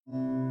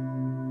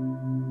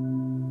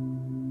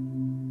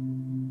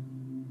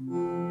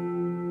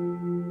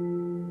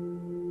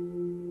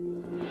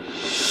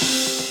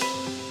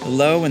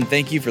Hello, and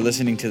thank you for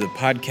listening to the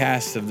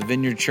podcast of the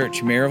Vineyard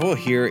Church Maryville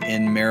here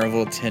in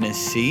Maryville,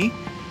 Tennessee.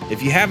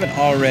 If you haven't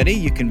already,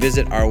 you can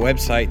visit our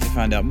website to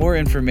find out more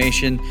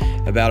information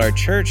about our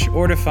church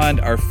or to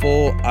find our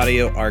full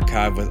audio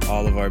archive with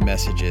all of our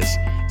messages.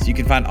 So you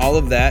can find all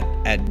of that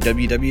at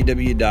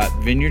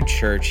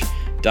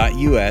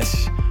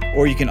www.vineyardchurch.us,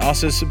 or you can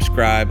also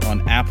subscribe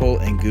on Apple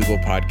and Google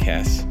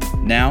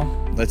Podcasts. Now,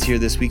 let's hear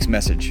this week's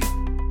message.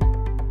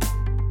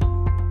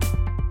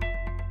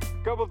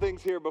 Couple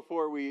things here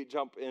before we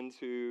jump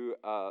into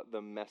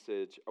the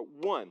message.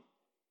 One,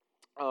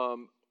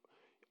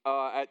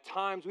 at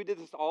times, we did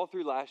this all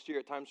through last year,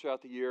 at times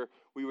throughout the year,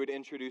 we would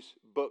introduce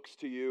books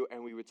to you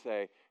and we would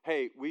say,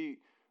 hey, we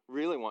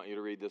really want you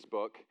to read this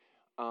book.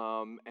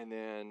 And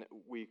then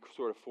we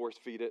sort of force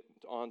feed it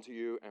onto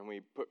you and we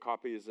put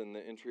copies in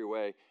the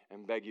entryway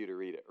and beg you to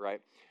read it,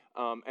 right?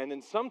 And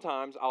then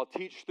sometimes I'll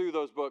teach through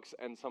those books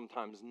and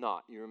sometimes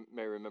not. You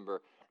may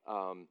remember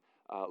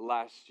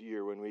last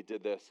year when we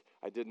did this,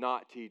 I did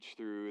not teach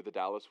through the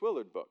Dallas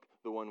Willard book,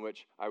 the one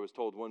which I was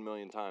told 1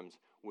 million times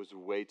was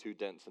way too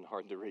dense and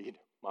hard to read.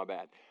 My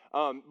bad.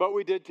 But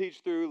we did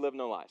teach through Live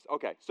No Lies.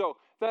 Okay, so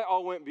that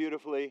all went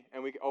beautifully,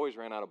 and we always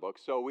ran out of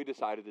books, so we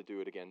decided to do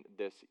it again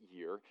this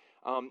year.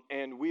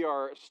 And we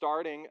are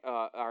starting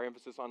our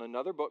emphasis on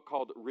another book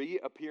called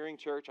Reappearing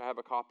Church. I have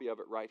a copy of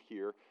it right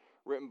here,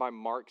 written by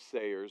Mark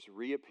Sayers,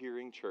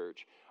 Reappearing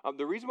Church.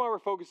 The reason why we're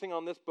focusing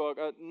on this book,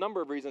 a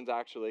number of reasons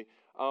actually.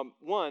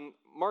 One,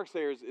 Mark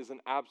Sayers is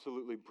an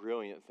absolutely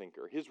brilliant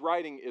thinker. His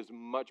writing is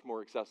much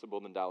more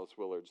accessible than Dallas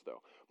Willard's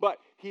though. But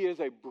he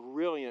is a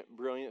brilliant,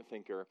 brilliant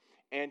thinker,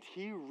 and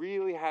he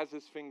really has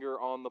his finger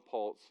on the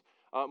pulse,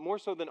 more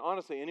so than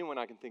honestly anyone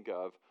I can think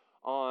of,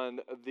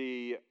 on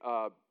the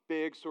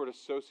big sort of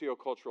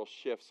sociocultural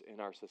shifts in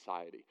our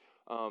society.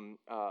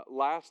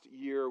 Last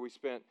year we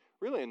spent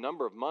really a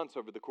number of months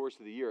over the course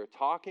of the year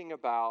talking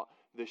about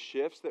the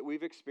shifts that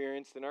we've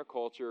experienced in our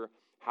culture,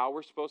 how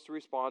we're supposed to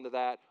respond to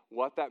that,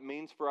 what that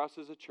means for us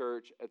as a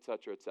church, et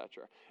cetera, et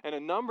cetera. And a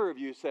number of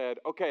you said,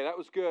 okay, that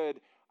was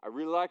good. I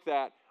really like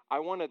that. I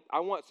want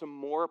some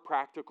more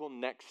practical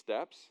next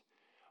steps.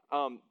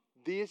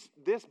 This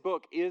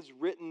book is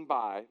written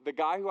by the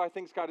guy who I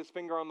think's got his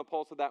finger on the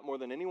pulse of that more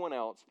than anyone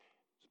else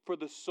for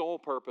the sole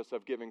purpose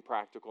of giving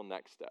practical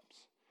next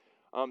steps.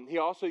 He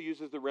also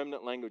uses the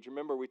remnant language.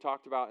 Remember, we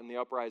talked about in the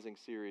Uprising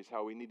series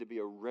how we need to be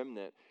a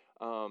remnant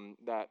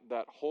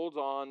that holds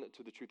on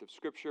to the truth of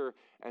Scripture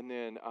and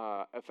then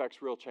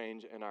affects real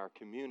change in our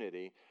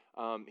community.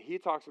 He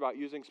talks about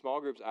using small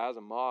groups as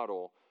a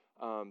model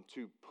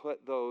to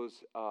put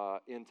those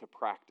into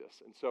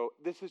practice. And so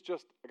this is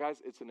just, guys,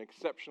 it's an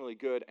exceptionally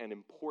good and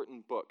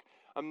important book.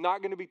 I'm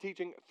not going to be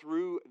teaching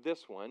through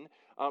this one,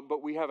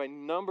 but we have a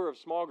number of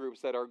small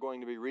groups that are going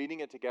to be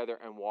reading it together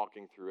and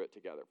walking through it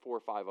together, 4 or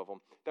 5 of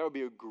them. That would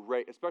be a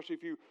great, especially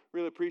if you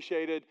really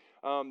appreciated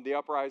the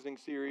Uprising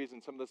series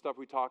and some of the stuff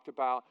we talked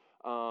about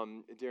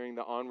during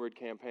the Onward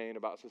campaign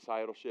about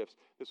societal shifts.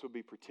 This would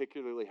be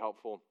particularly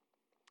helpful.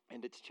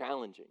 And it's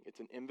challenging. It's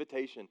an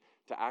invitation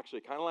to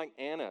actually, kind of like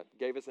Anna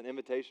gave us an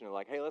invitation of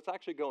like, hey, let's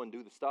actually go and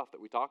do the stuff that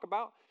we talk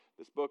about.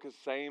 This book is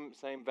same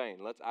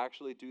vein. Let's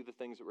actually do the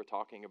things that we're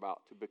talking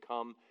about to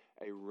become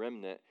a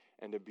remnant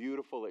and a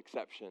beautiful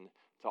exception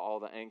to all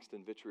the angst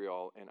and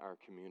vitriol in our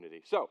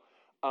community. So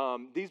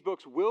these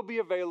books will be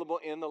available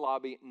in the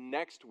lobby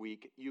next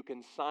week. You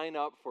can sign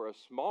up for a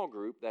small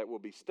group that will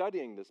be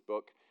studying this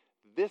book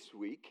this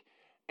week,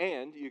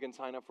 and you can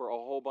sign up for a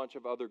whole bunch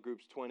of other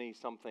groups,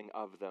 20-something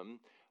of them.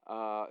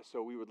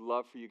 So we would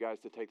love for you guys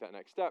to take that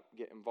next step,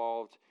 get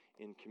involved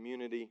in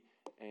community,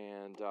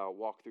 and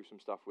walk through some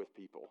stuff with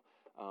people.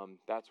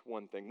 That's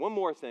one thing. One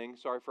more thing,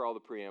 sorry for all the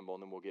preamble,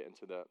 and then we'll get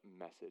into the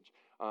message.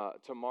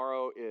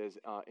 Tomorrow is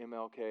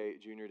MLK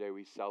Junior Day.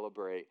 We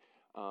celebrate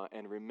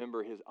and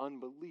remember his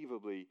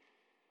unbelievably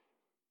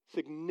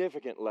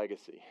significant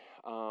legacy,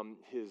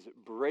 his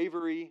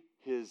bravery,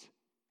 his,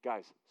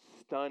 guys,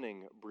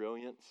 stunning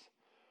brilliance,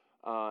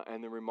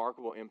 and the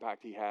remarkable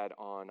impact he had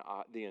on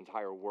the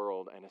entire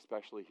world, and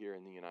especially here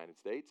in the United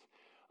States.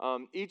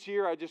 Each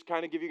year, I just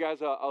kind of give you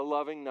guys a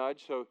loving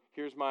nudge. So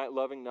here's my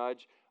loving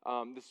nudge.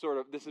 This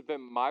has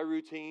been my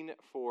routine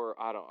for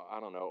I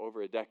don't know,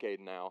 over a decade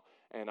now,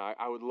 and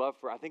I would love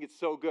I think it's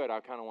so good. I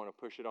kind of want to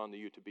push it on to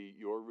you to be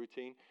your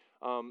routine.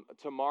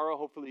 Tomorrow,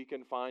 hopefully, you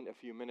can find a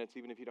few minutes,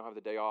 even if you don't have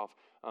the day off,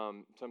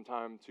 some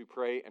time to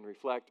pray and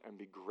reflect and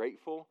be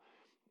grateful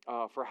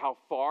for how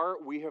far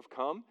we have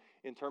come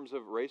in terms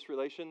of race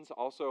relations.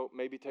 Also,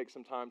 maybe take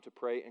some time to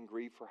pray and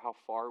grieve for how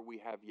far we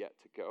have yet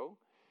to go.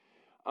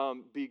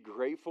 Be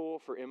grateful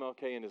for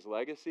MLK and his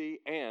legacy,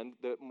 and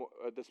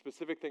the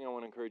specific thing I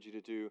want to encourage you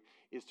to do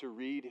is to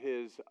read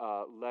his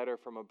letter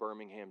from a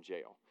Birmingham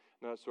jail.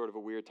 Now, that's sort of a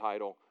weird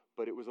title,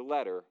 but it was a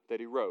letter that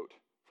he wrote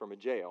from a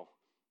jail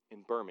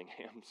in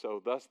Birmingham.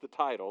 So thus the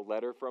title,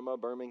 Letter from a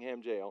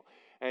Birmingham Jail.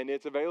 And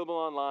it's available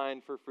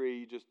online for free.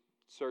 You just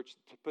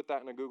put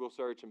that in a Google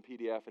search and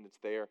PDF, and it's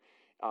there.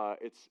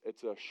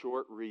 It's a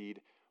short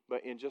read,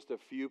 but in just a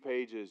few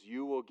pages,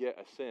 you will get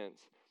a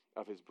sense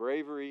of his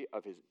bravery,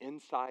 of his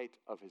insight,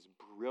 of his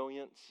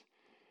brilliance,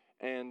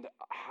 and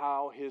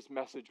how his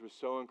message was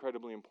so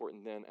incredibly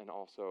important then and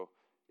also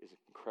is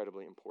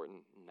incredibly important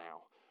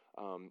now.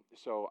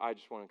 So I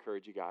just want to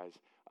encourage you guys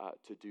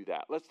to do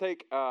that. Let's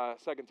take a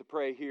second to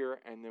pray here,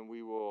 and then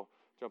we will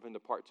jump into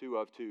part 2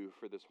 of 2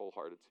 for this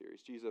Wholehearted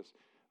series. Jesus,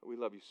 we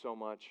love you so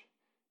much.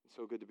 It's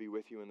so good to be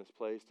with you in this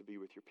place, to be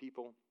with your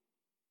people,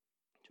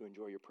 to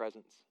enjoy your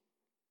presence,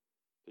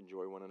 to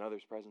enjoy one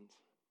another's presence.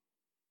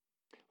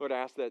 Lord, I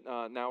ask that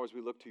now as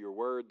we look to your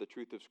word, the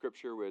truth of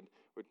Scripture would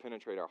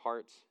penetrate our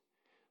hearts,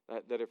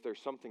 that if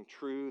there's something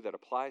true that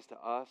applies to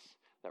us,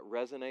 that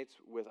resonates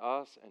with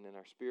us and in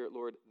our spirit,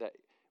 Lord, that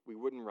we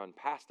wouldn't run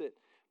past it,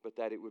 but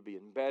that it would be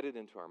embedded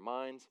into our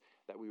minds,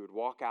 that we would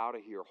walk out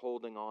of here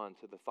holding on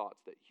to the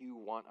thoughts that you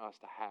want us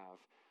to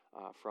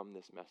have from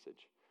this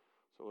message.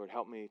 So, Lord,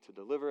 help me to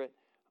deliver it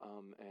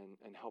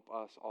and help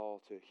us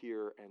all to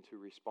hear and to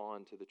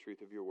respond to the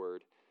truth of your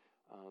word.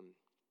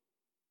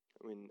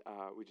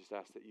 We just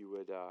ask that you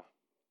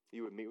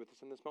would meet with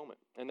us in this moment,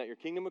 and that your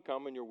kingdom would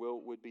come and your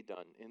will would be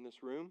done in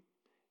this room,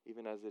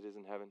 even as it is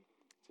in heaven.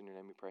 It's in your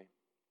name we pray.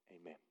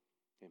 Amen.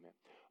 Amen.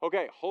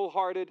 Okay,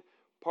 Wholehearted,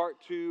 part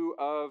 2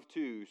 of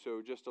 2.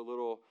 So just a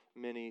little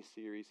mini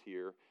series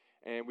here.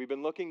 And we've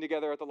been looking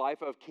together at the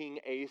life of King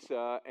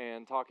Asa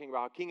and talking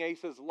about how King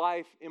Asa's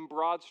life in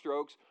broad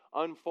strokes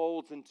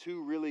unfolds in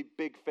 2 really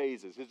big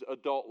phases. His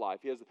adult life.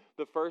 He has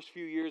the first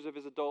few years of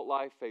his adult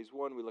life, phase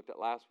 1, we looked at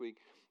last week.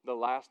 The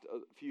last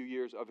few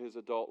years of his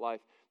adult life,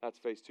 that's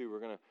phase 2. We're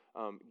going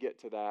to get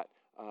to that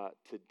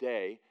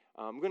today.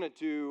 I'm going to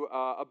do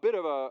a bit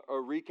of a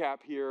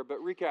recap here, but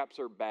recaps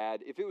are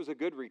bad. If it was a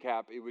good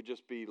recap, it would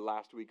just be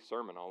last week's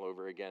sermon all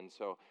over again.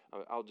 So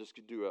I'll just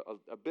do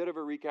a bit of a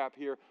recap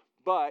here.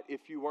 But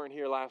if you weren't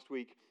here last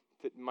week,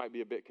 it might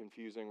be a bit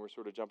confusing. We're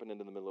sort of jumping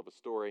into the middle of a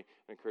story.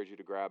 I encourage you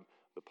to grab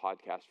the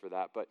podcast for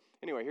that. But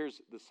anyway,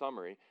 here's the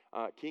summary.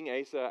 King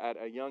Asa, at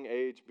a young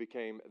age,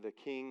 became the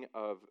king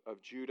of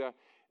Judah.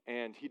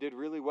 And he did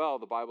really well.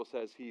 The Bible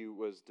says he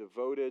was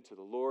devoted to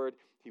the Lord.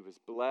 He was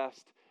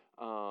blessed.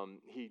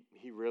 He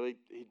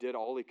did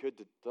all he could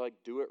to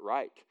do it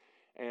right.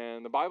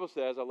 And the Bible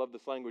says, I love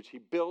this language, he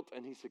built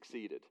and he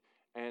succeeded.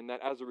 And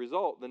that as a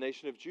result, the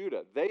nation of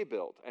Judah, they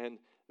built and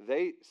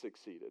they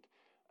succeeded.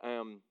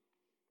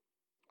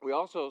 We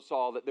also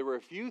saw that there were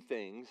a few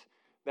things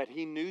that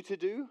he knew to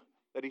do,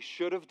 that he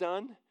should have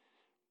done,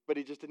 but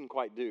he just didn't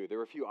quite do. There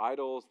were a few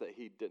idols that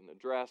he didn't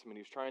address. He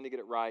was trying to get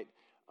it right.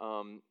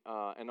 And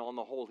on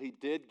the whole, he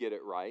did get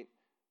it right.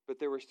 But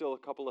there were still a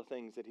couple of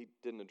things that he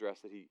didn't address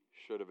that he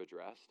should have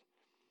addressed.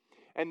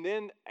 And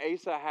then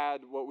Asa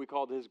had what we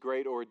called his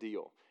great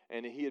ordeal.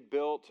 And he had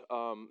built,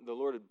 the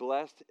Lord had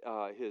blessed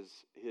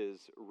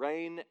his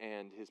reign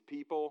and his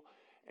people.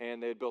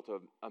 And they had built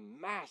a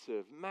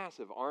massive,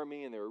 massive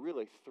army. And they were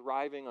really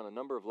thriving on a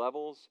number of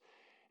levels.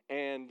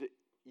 And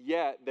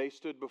yet they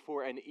stood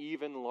before an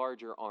even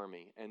larger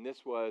army. And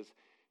this was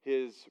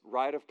his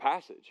rite of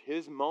passage,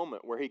 his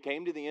moment where he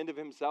came to the end of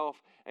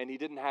himself and he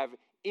didn't have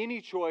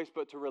any choice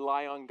but to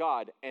rely on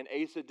God. And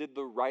Asa did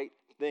the right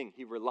thing.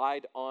 He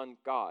relied on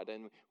God.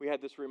 And we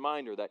had this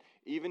reminder that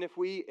even if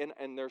we,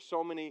 and there's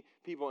so many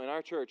people in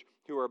our church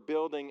who are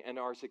building and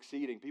are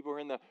succeeding, people who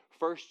are in the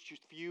first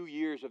few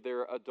years of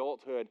their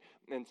adulthood,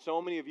 and so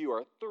many of you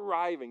are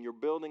thriving, you're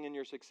building and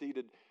you're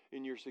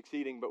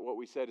succeeding, but what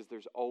we said is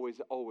there's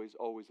always, always,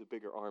 always a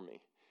bigger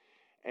army.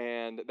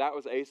 And that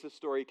was Asa's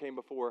story. He came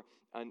before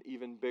an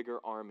even bigger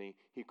army.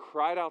 He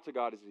cried out to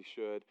God as he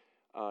should.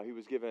 He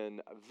was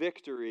given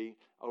victory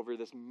over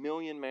this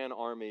 1,000,000-man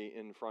army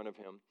in front of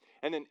him.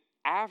 And then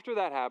after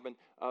that happened,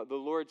 the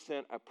Lord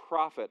sent a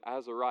prophet,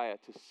 Azariah,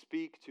 to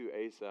speak to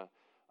Asa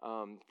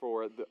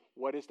for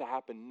what is to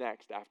happen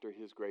next after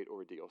his great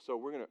ordeal. So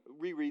we're going to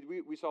reread.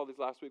 We saw these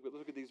last week, but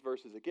look at these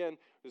verses again.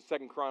 This is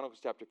 2 Chronicles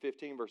chapter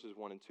 15, verses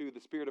 1 and 2. The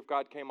Spirit of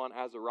God came on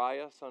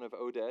Azariah, son of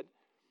Oded.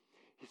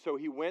 So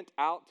he went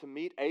out to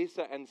meet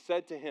Asa and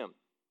said to him,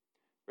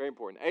 very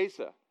important,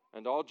 Asa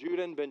and all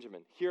Judah and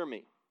Benjamin, hear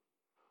me.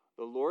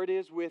 The Lord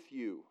is with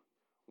you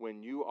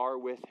when you are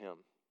with him.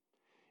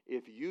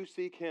 If you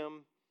seek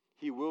him,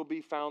 he will be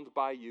found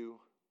by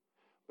you.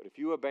 But if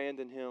you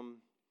abandon him,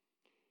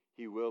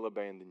 he will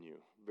abandon you.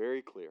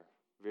 Very clear,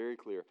 very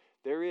clear.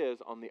 There is,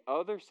 on the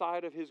other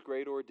side of his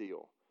great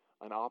ordeal,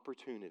 an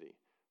opportunity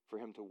for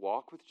him to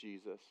walk with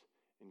Jesus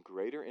in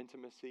greater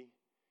intimacy,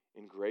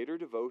 in greater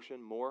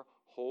devotion, more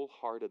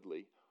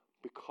wholeheartedly,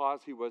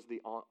 because he was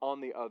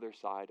on the other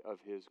side of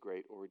his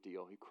great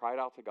ordeal. He cried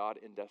out to God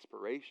in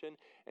desperation,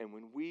 and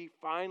when we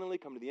finally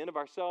come to the end of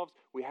ourselves,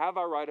 we have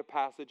our rite of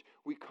passage,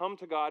 we come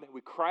to God,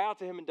 we cry out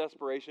to him in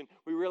desperation,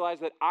 we realize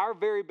that our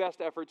very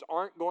best efforts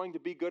aren't going to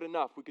be good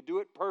enough. We could do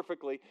it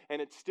perfectly,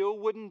 and it still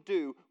wouldn't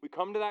do. We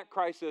come to that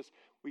crisis,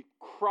 we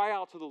cry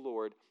out to the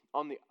Lord.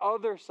 On the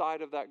other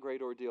side of that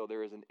great ordeal,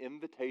 there is an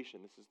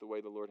invitation. This is the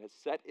way the Lord has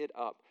set it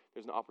up.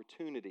 There's an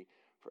opportunity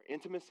for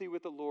intimacy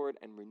with the Lord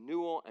and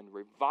renewal and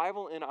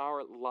revival in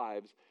our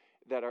lives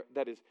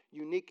that is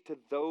unique to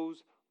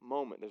those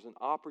moments. There's an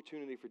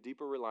opportunity for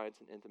deeper reliance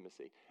and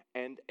intimacy.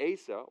 And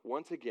Asa,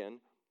 once again,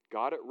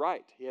 got it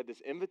right. He had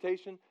this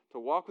invitation to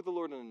walk with the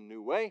Lord in a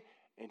new way,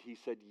 And he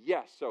said,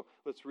 yes. So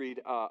let's read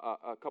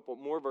a couple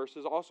more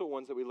verses, also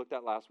ones that we looked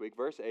at last week.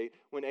 Verse 8,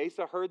 when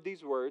Asa heard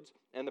these words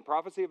and the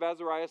prophecy of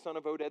Azariah, son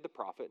of Oded the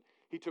prophet,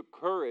 he took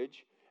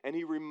courage and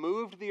he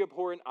removed the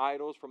abhorrent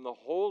idols from the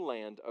whole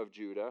land of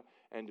Judah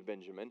and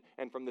Benjamin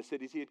and from the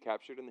cities he had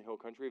captured in the hill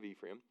country of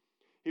Ephraim.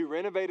 He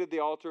renovated the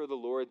altar of the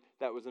Lord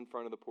that was in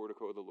front of the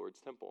portico of the Lord's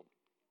temple.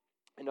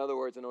 In other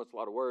words, I know it's a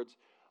lot of words,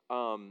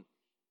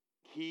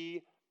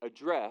 he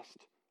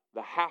addressed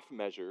the half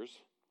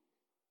measures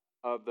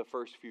of the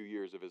first few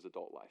years of his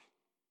adult life.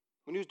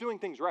 When he was doing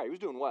things right, he was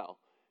doing well,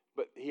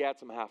 but he had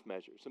some half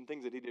measures, some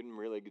things that he didn't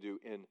really do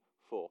in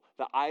full.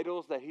 The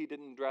idols that he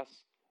didn't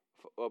address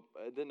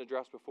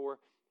before,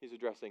 he's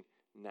addressing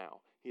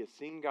now. He has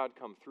seen God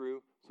come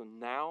through, so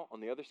now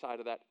on the other side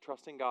of that,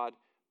 trusting God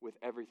with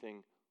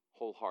everything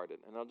wholehearted.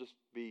 And I'll just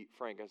be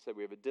frank, I said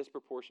we have a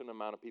disproportionate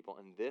amount of people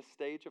in this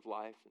stage of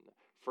life, in the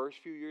first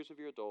few years of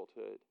your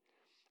adulthood.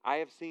 I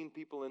have seen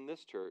people in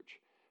this church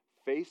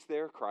face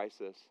their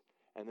crisis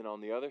and then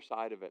on the other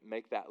side of it,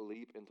 make that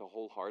leap into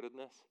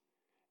wholeheartedness.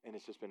 And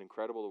it's just been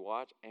incredible to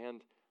watch.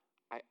 And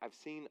I've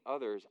seen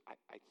others,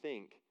 I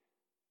think,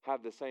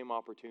 have the same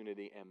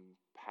opportunity and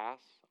pass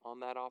on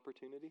that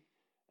opportunity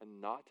and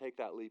not take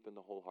that leap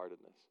into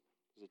wholeheartedness.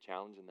 There's a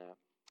challenge in that.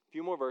 A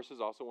few more verses,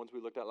 also ones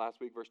we looked at last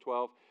week, verse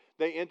 12.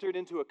 They entered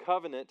into a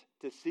covenant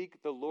to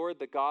seek the Lord,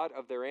 the God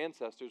of their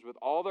ancestors, with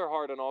all their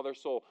heart and all their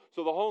soul.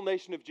 So the whole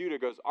nation of Judah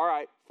goes, all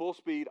right, full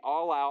speed,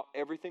 all out,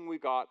 everything we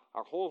got,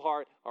 our whole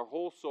heart, our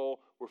whole soul,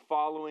 we're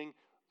following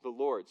the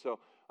Lord. So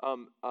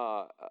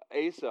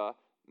Asa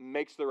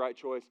makes the right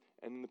choice,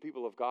 and the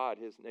people of God,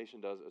 his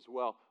nation, does as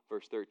well.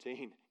 Verse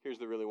 13, here's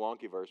the really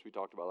wonky verse we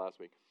talked about last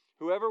week.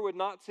 Whoever would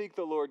not seek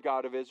the Lord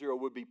God of Israel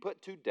would be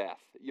put to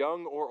death,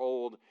 young or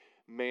old,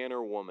 man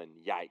or woman.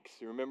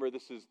 Yikes. Remember,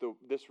 this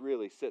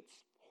really sits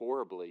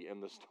horribly in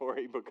the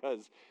story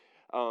because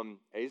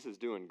Asa's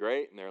doing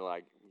great, and they're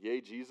like, yay,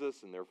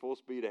 Jesus, and they're full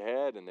speed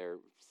ahead, and they're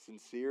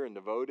sincere and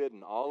devoted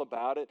and all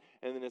about it.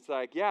 And then it's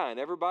like, yeah, and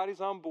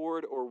everybody's on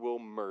board or we'll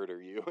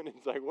murder you. And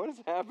it's like, what is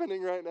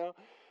happening right now?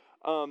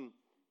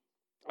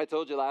 I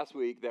told you last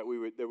week that we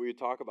would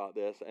talk about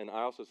this, and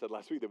I also said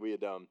last week that we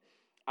had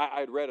I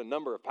had read a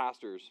number of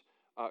pastors,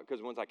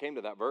 because once I came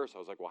to that verse, I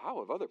was like, well, how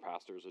have other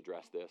pastors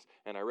addressed this?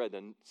 And I read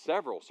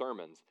several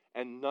sermons,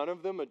 and none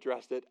of them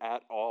addressed it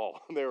at all.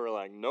 They were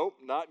like, nope,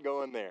 not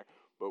going there,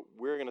 but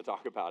we're going to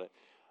talk about it.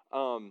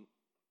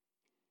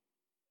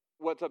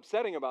 What's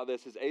upsetting about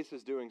this is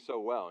Asa's doing so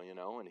well,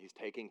 and he's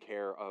taking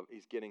care of,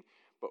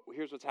 but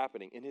here's what's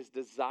happening. In his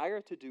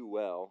desire to do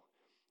well,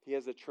 he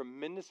has a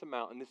tremendous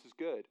amount, and this is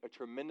good, a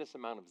tremendous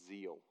amount of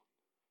zeal.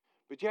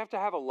 But you have to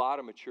have a lot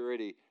of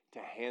maturity to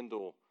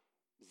handle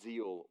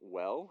zeal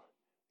well.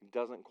 He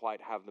doesn't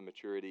quite have the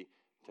maturity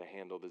to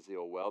handle the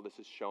zeal well. This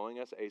is showing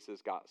us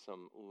Asa's got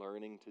some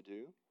learning to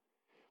do.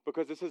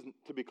 Because this is,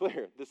 to be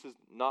clear, this is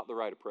not the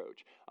right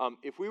approach.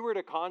 If we were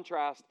to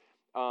contrast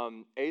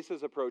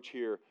Asa's approach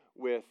here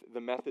with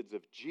the methods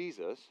of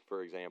Jesus,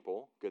 for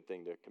example, good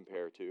thing to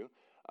compare to,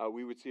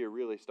 we would see a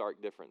really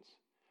stark difference.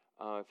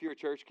 If you're a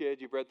church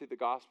kid, you've read through the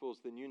Gospels,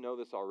 then you know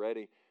this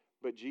already.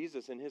 But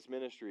Jesus, in his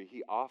ministry,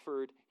 he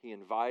offered, he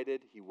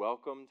invited, he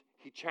welcomed,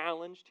 he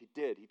challenged. He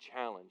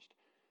challenged.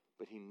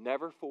 But he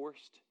never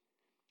forced,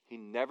 he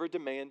never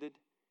demanded,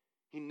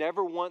 he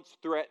never once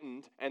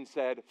threatened and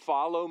said,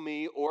 follow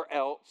me or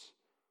else.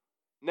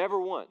 Never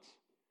once.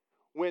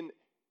 When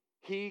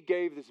he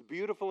gave this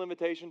beautiful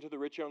invitation to the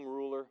rich young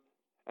ruler,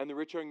 and the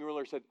rich young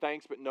ruler said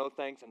thanks but no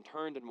thanks and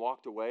turned and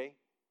walked away,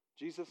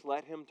 Jesus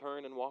let him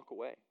turn and walk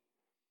away.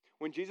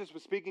 When Jesus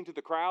was speaking to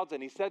the crowds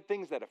and he said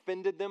things that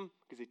offended them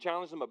because he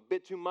challenged them a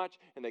bit too much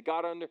and he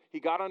got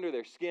under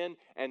their skin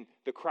and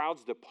the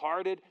crowds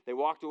departed, they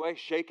walked away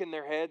shaking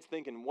their heads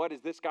thinking, what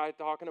is this guy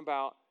talking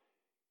about?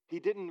 He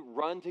didn't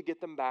run to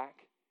get them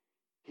back.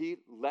 He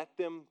let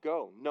them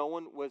go. No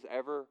one was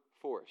ever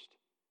forced.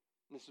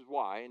 And this is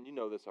why, and you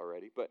know this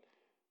already, but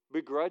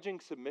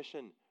begrudging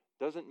submission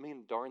doesn't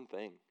mean a darn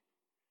thing.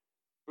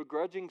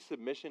 Begrudging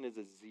submission is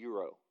a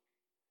zero.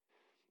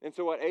 And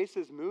so what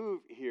Asa's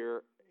move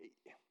here,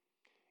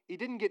 he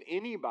didn't get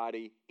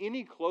anybody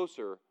any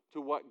closer to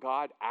what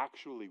God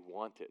actually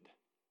wanted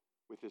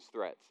with his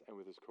threats and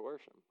with his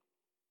coercion.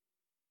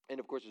 And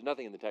of course, there's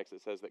nothing in the text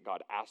that says that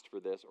God asked for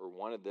this or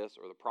wanted this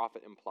or the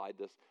prophet implied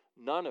this.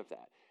 None of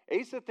that.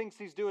 Asa thinks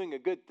he's doing a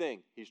good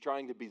thing. He's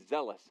trying to be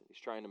zealous. He's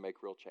trying to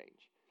make real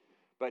change.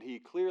 But he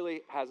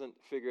clearly hasn't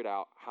figured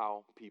out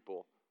how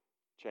people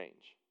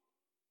change.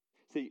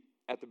 See,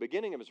 at the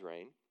beginning of his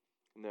reign,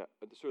 in the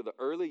sort of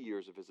the early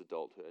years of his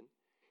adulthood,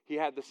 he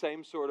had the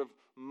same sort of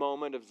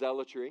moment of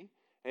zealotry,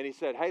 and he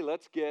said, hey,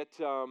 let's get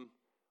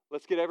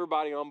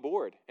everybody on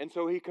board. And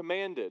so he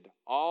commanded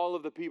all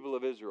of the people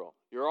of Israel,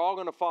 you're all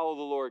going to follow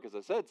the Lord because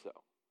I said so.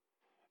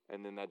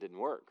 And then that didn't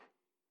work.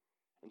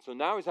 And so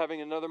now he's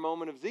having another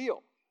moment of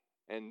zeal.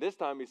 And this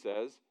time he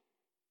says,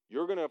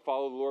 you're going to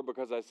follow the Lord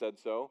because I said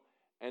so,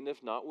 and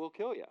if not, we'll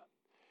kill you.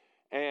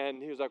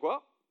 And he was like,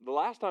 well, the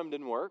last time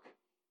didn't work.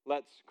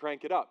 Let's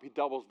crank it up. He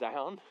doubles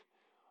down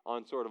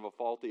on sort of a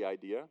faulty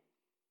idea.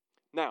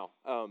 Now,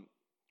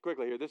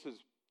 quickly here, this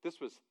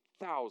was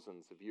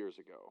thousands of years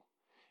ago,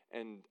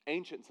 and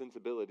ancient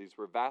sensibilities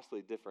were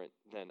vastly different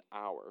than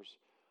ours.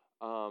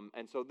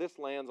 And so this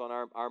lands on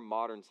our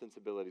modern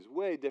sensibilities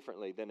way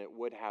differently than it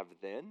would have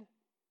then.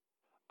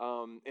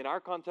 In our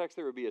context,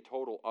 there would be a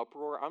total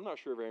uproar. I'm not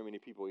sure very many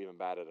people even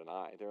batted an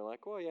eye. They're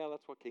like, well, yeah,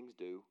 that's what kings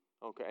do.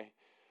 Okay.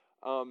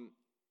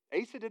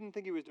 Asa didn't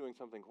think he was doing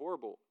something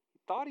horrible. He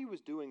thought he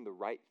was doing the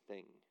right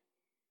thing.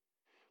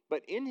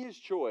 But in his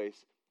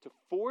choice to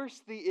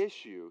force the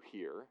issue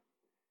here,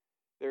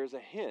 there's a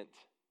hint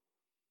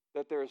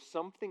that there is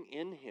something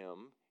in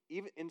him,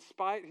 even in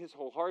spite of his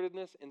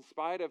wholeheartedness, in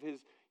spite of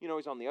his,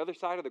 he's on the other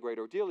side of the great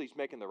ordeal, he's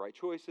making the right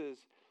choices,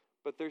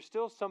 but there's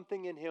still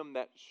something in him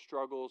that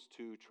struggles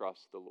to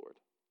trust the Lord.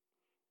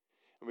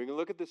 And we can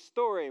look at this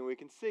story and we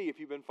can see, if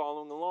you've been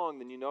following along,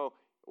 then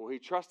he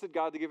trusted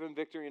God to give him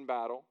victory in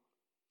battle.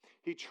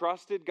 He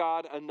trusted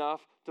God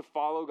enough to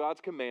follow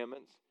God's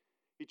commandments.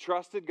 He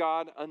trusted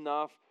God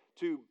enough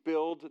to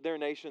build their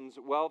nation's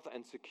wealth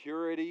and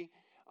security.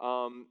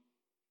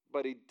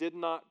 But he did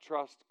not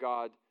trust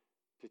God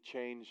to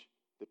change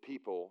the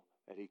people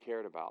that he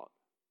cared about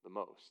the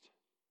most.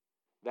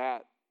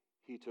 That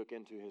he took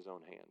into his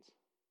own hands.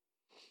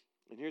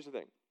 And here's the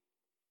thing.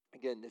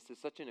 Again, this is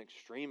such an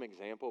extreme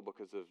example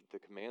because of the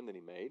command that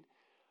he made.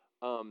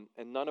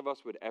 And none of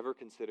us would ever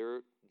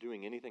consider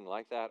doing anything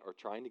like that or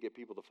trying to get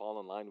people to fall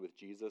in line with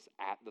Jesus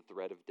at the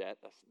threat of death.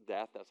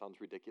 That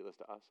sounds ridiculous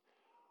to us.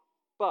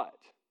 But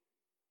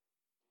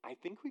I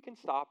think we can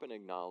stop and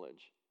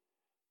acknowledge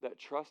that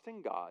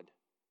trusting God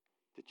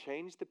to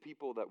change the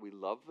people that we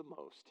love the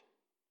most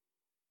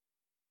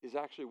is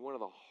actually one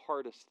of the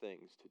hardest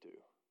things to do.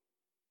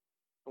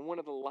 And one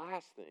of the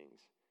last things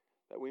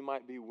that we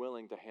might be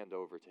willing to hand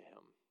over to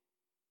him.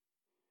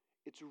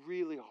 It's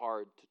really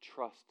hard to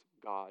trust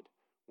God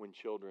when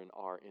children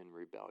are in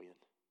rebellion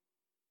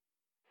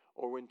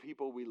or when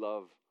people we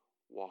love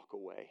walk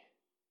away.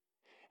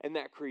 And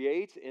that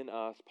creates in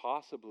us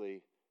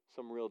possibly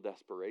some real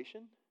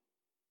desperation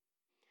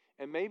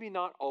and maybe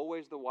not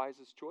always the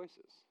wisest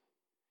choices.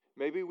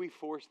 Maybe we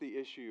force the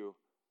issue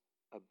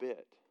a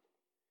bit.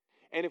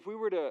 And if we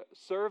were to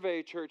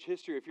survey church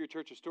history, if you're a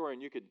church historian,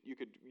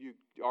 you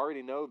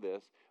already know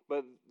this,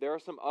 but there are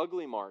some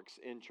ugly marks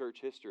in church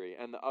history.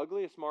 And the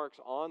ugliest marks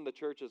on the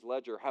church's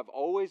ledger have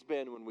always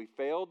been when we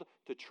failed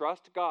to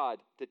trust God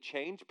to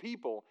change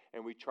people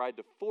and we tried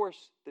to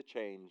force the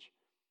change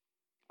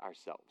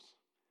ourselves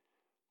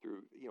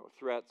through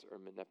threats or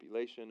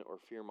manipulation or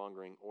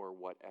fear-mongering or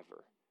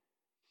whatever.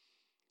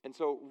 And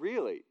so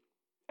really,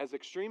 as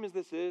extreme as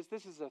this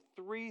is a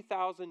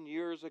 3,000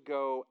 years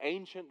ago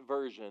ancient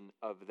version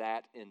of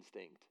that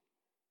instinct.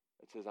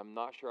 It says, I'm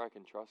not sure I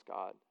can trust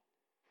God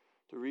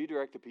to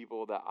redirect the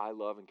people that I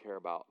love and care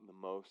about the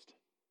most.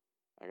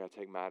 I got to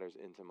take matters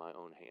into my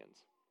own hands.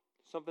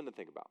 Something to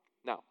think about.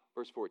 Now,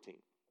 verse 14.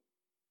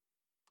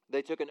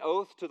 They took an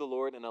oath to the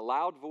Lord, and a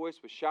loud voice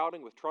was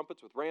shouting with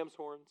trumpets, with ram's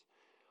horns.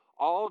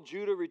 All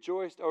Judah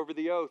rejoiced over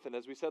the oath. And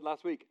as we said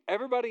last week,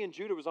 everybody in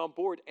Judah was on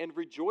board and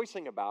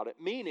rejoicing about it,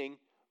 meaning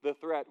the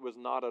threat was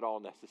not at all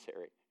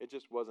necessary. It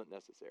just wasn't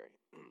necessary.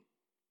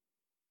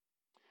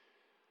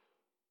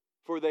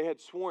 For they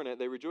had sworn it,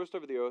 they rejoiced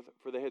over the oath,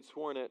 for they had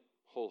sworn it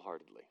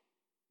wholeheartedly.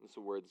 That's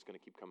a word that's going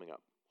to keep coming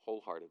up.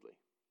 Wholeheartedly.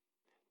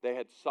 They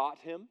had sought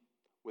him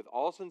with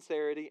all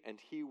sincerity, and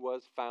he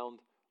was found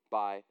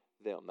by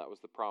them. That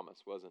was the promise,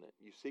 wasn't it?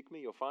 You seek me,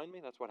 you'll find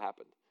me. That's what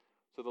happened.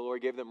 So the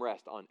Lord gave them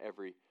rest on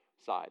every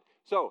side.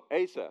 So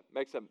Asa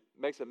makes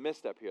a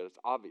misstep here. That's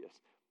obvious.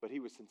 But he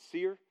was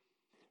sincere.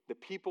 The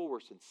people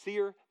were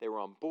sincere, they were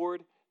on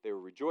board, they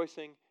were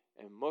rejoicing,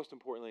 and most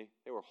importantly,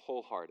 they were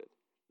wholehearted,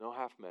 no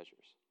half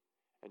measures.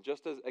 And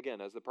just as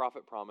the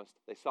prophet promised,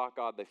 they sought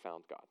God, they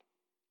found God.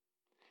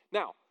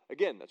 Now,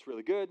 again, that's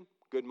really good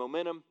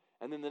momentum,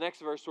 and then the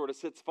next verse sort of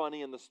sits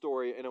funny in the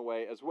story in a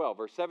way as well.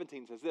 Verse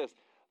 17 says this,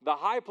 the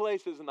high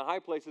places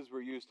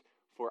were used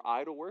for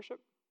idol worship.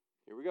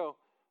 Here we go.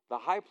 The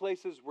high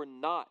places were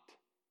not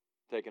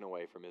taken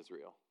away from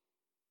Israel.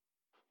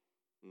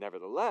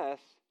 Nevertheless,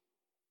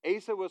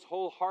 Asa was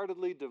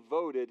wholeheartedly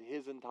devoted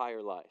his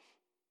entire life.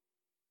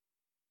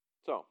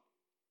 So,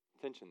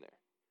 tension there.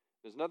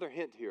 There's another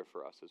hint here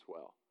for us as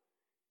well.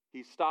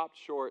 He stopped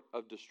short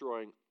of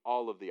destroying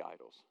all of the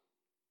idols.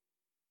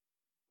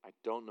 I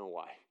don't know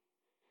why.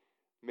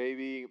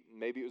 Maybe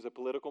it was a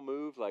political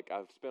move, like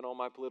I've spent all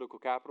my political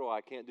capital,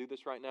 I can't do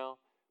this right now.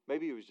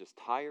 Maybe he was just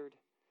tired.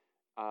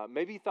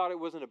 Maybe he thought it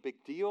wasn't a big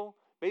deal.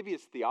 Maybe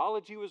his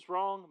theology was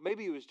wrong.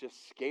 Maybe he was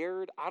just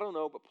scared. I don't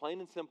know, but plain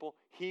and simple,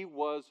 he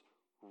was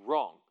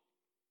wrong.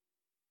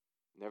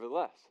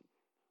 Nevertheless,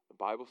 the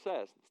Bible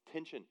says, it's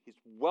tension. He's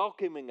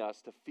welcoming us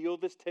to feel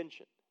this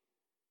tension.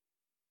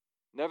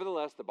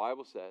 Nevertheless, the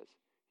Bible says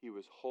he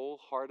was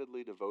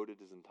wholeheartedly devoted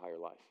his entire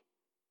life.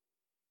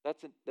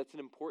 That's an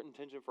important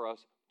tension for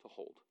us to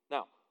hold.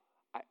 Now,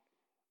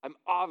 I'm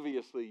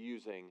obviously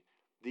using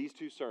these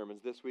two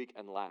sermons, this week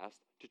and last,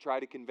 to try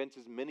to convince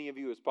as many of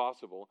you as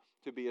possible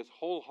to be as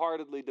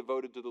wholeheartedly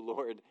devoted to the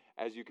Lord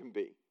as you can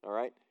be, all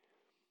right?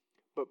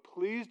 But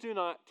please do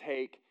not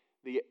take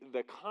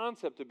the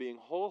concept of being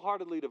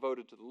wholeheartedly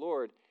devoted to the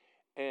Lord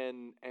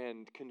and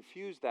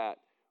confuse that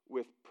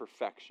with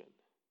perfection.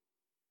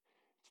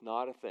 It's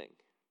not a thing.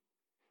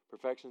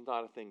 Perfection is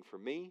not a thing for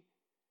me.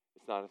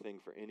 It's not a thing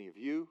for any of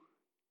you.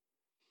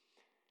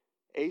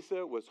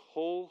 Asa was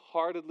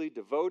wholeheartedly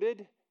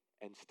devoted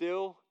and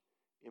still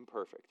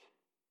imperfect.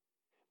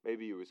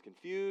 Maybe he was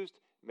confused.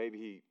 Maybe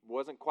he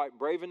wasn't quite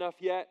brave enough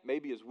yet.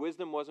 Maybe his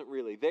wisdom wasn't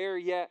really there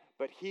yet.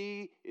 But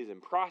he is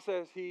in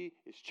process. He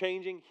is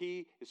changing.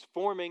 He is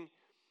forming.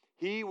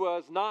 He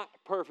was not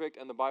perfect,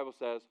 and the Bible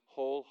says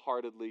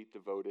wholeheartedly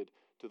devoted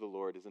to the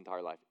Lord his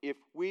entire life. If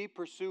we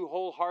pursue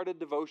wholehearted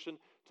devotion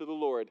to the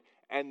Lord,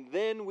 and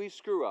then we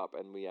screw up,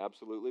 and we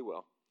absolutely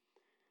will,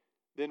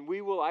 then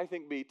we will, I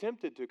think, be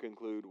tempted to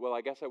conclude, well,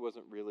 I guess I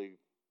wasn't really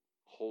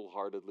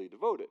wholeheartedly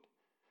devoted.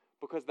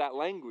 Because that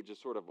language is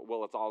sort of,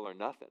 well, it's all or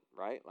nothing,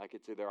 right? Like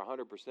it's either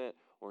 100%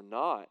 or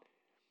not.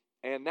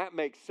 And that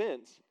makes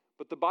sense,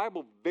 but the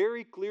Bible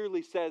very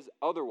clearly says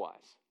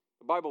otherwise.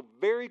 The Bible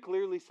very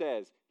clearly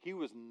says he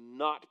was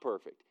not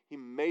perfect. He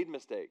made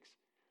mistakes.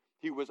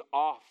 He was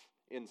off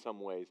in some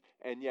ways,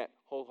 and yet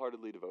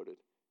wholeheartedly devoted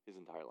his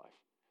entire life.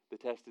 The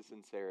test is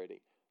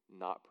sincerity,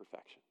 not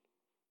perfection.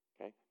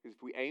 Okay? Because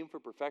if we aim for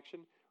perfection,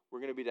 we're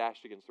going to be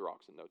dashed against the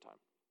rocks in no time.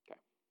 Okay?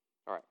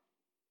 All right.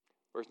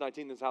 Verse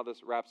 19 is how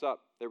this wraps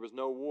up. There was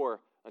no war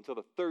until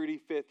the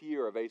 35th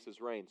year of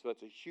Asa's reign. So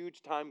that's a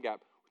huge time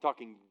gap. We're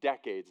talking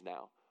decades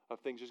now of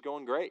things just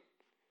going great.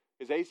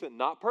 Is Asa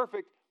not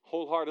perfect?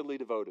 Wholeheartedly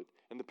devoted.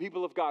 And the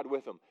people of God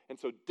with him. And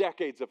so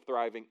decades of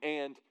thriving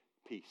and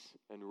peace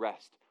and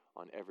rest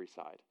on every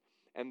side.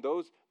 And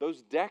those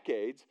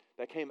decades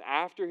that came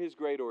after his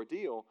great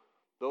ordeal,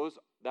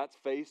 that's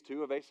phase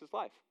 2 of Asa's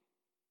life.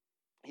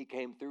 He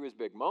came through his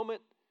big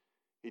moment.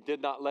 He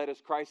did not let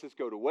his crisis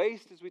go to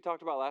waste, as we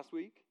talked about last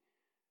week.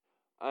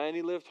 And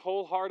he lived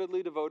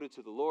wholeheartedly devoted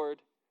to the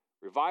Lord.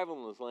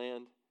 Revival in his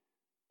land.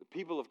 The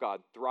people of God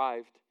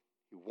thrived.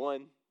 He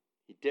won.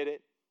 He did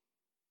it.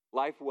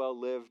 Life well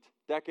lived.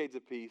 Decades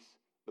of peace.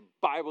 The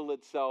Bible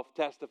itself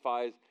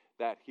testifies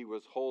that he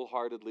was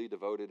wholeheartedly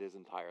devoted his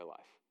entire life.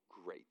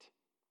 Great.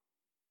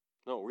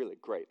 No, really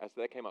great.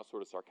 That came out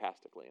sort of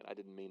sarcastically, and I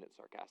didn't mean it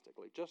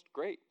sarcastically. Just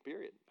great,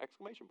 period.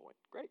 Exclamation point.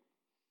 Great.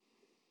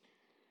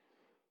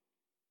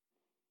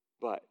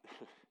 But,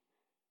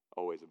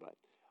 always a but.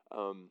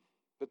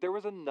 But there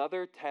was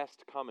another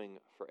test coming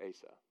for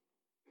Asa.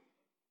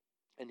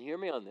 And hear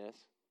me on this,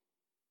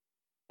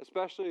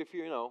 especially if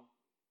you're,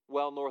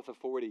 well north of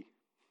 40.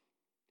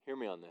 Hear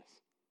me on this.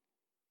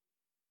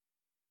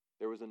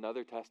 There was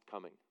another test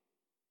coming.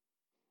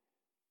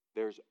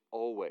 There's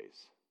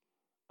always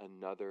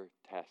another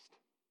test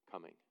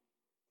coming.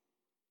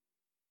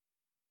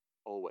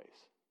 Always.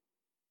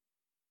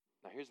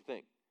 Now here's the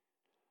thing.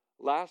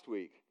 Last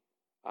week,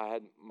 I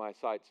had my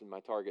sights and my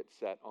targets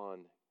set on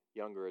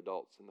younger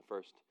adults in the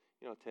first,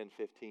 10,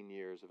 15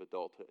 years of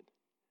adulthood.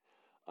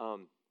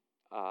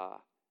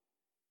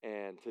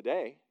 And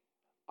today,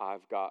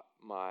 I've got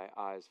my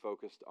eyes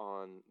focused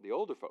on the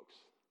older folks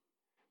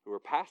who are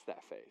past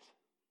that phase.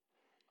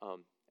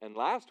 And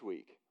last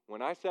week,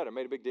 when I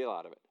made a big deal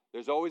out of it,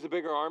 there's always a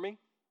bigger army.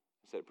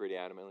 I said it pretty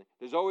adamantly.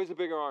 There's always a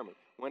bigger army.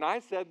 When I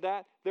said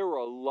that, there were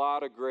a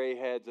lot of gray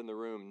heads in the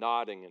room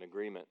nodding in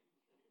agreement.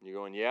 You're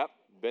going, yep,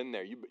 been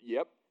there.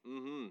 Yep,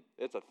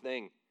 it's a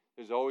thing.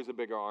 There's always a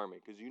bigger army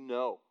because you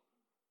know.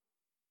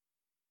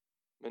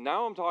 And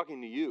now I'm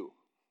talking to you.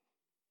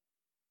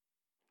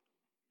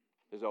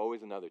 There's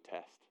always another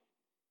test.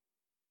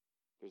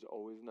 There's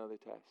always another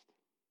test.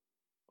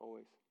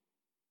 Always.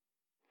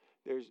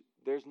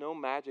 There's no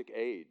magic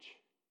age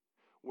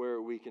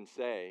where we can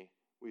say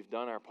we've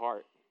done our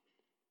part.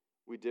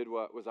 We did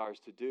what was ours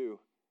to do,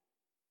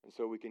 and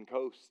so we can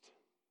coast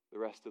the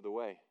rest of the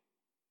way.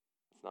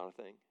 It's not a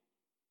thing.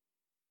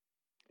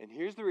 And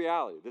here's the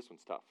reality. This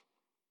one's tough.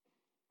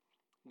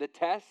 The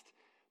test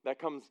that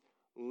comes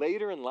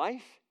later in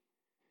life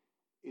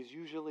is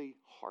usually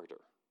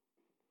harder.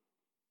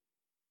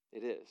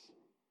 It is.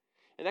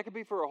 And that could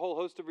be for a whole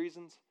host of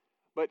reasons,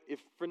 but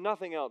if for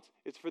nothing else,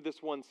 it's for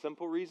this one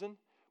simple reason,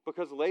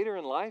 because later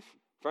in life,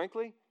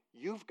 frankly,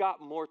 you've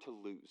got more to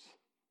lose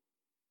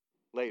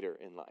later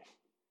in life.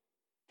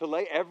 To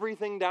lay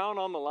everything down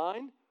on the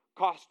line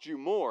costs you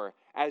more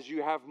as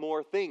you have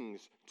more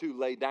things to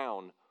lay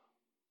down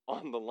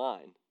on the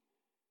line.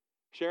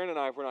 Sharon and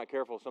I, if we're not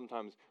careful,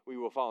 sometimes we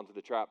will fall into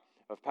the trap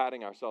of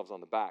patting ourselves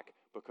on the back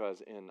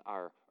because in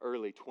our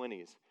early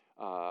 20s,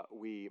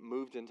 we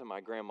moved into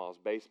my grandma's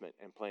basement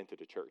and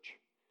planted a church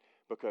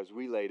because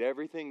we laid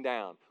everything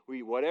down.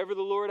 Whatever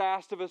the Lord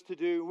asked of us to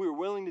do, we were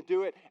willing to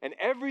do it, and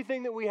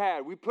everything that we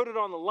had, we put it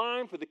on the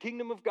line for the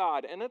kingdom of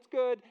God, and that's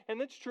good, and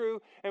that's true,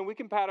 and we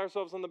can pat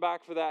ourselves on the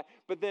back for that.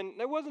 But then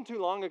it wasn't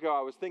too long ago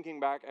I was thinking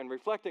back and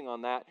reflecting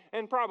on that,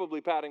 and probably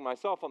patting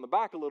myself on the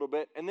back a little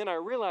bit, and then I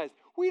realized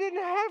we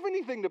didn't have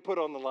anything to put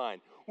on the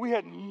line. We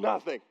had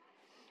nothing.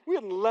 We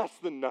had less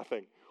than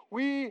nothing.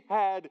 We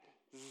had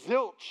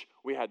zilch.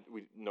 We had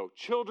no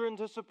children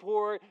to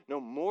support, no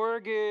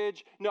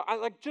mortgage,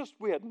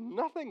 we had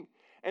nothing.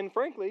 And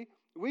frankly,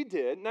 we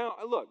did. Now,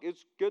 look,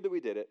 it's good that we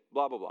did it,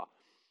 blah, blah, blah.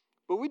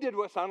 But we did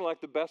what sounded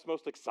like the best,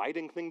 most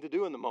exciting thing to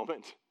do in the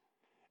moment.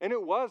 And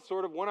it was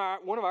sort of one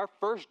of our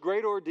first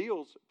great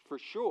ordeals for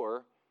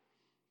sure.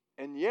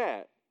 And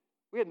yet,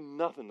 we had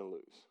nothing to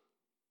lose.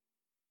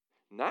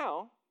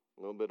 Now,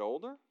 a little bit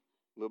older,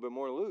 a little bit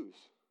more to lose.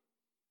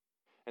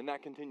 And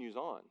that continues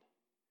on.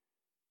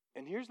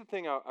 And here's the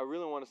thing I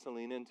really want us to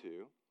lean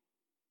into.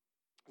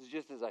 Is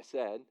just as I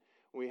said,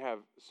 we have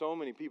so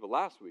many people,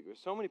 last week, there's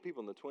so many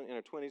people in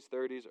their 20s,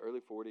 30s, early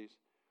 40s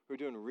who are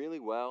doing really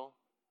well.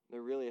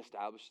 They're really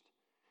established.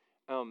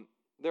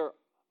 There are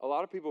a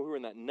lot of people who are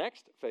in that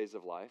next phase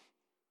of life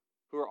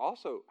who are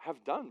also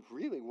have done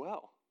really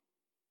well.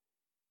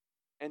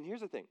 And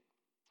here's the thing.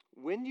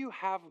 When you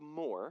have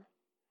more,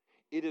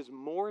 it is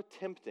more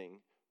tempting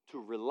to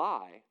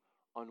rely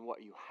on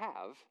what you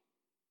have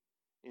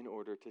in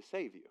order to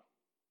save you,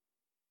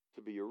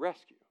 to be your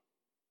rescue.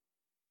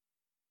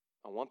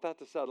 I want that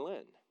to settle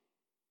in.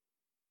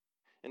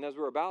 And as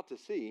we're about to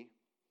see,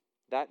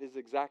 that is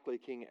exactly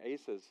King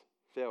Asa's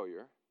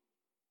failure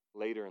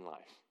later in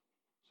life.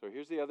 So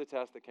here's the other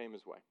test that came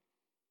his way.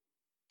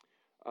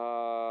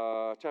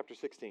 Chapter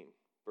 16,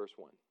 verse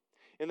 1.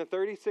 In the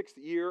 36th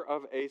year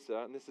of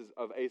Asa, and this is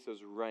of Asa's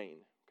reign,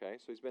 okay,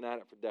 so he's been at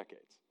it for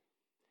decades,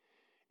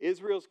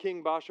 Israel's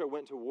king Baasha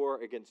went to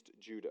war against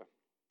Judah,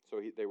 so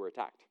they were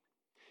attacked.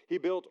 He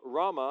built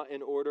Ramah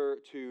in order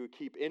to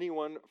keep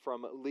anyone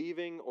from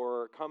leaving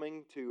or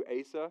coming to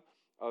Asa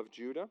of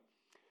Judah.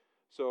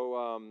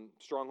 So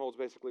strongholds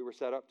basically were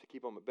set up to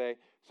keep them at bay.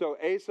 So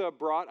Asa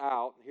brought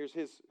out, here's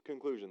his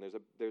conclusion.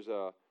 There's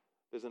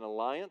an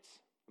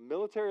alliance, a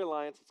military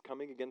alliance that's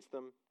coming against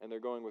them, and they're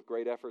going with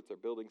great efforts. They're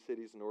building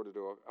cities in order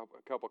to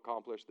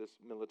accomplish this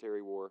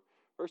military war.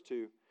 Verse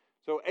 2.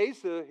 So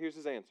Asa, here's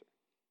his answer.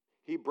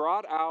 He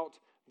brought out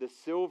the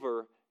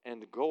silver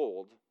and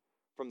gold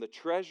from the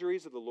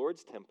treasuries of the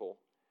Lord's temple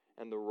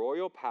and the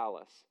royal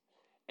palace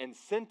and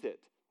sent it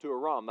to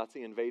Aram, that's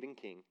the invading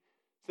king,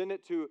 sent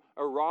it to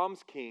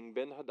Aram's king,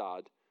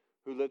 Ben-Hadad,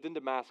 who lived in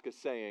Damascus,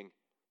 saying,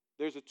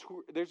 there's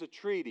a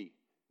treaty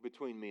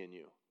between me and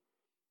you,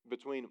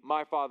 between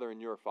my father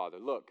and your father.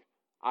 Look,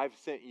 I've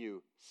sent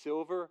you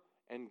silver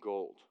and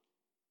gold.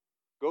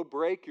 Go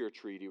break your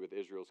treaty with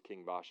Israel's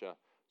king Baasha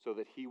so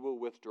that he will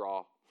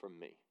withdraw from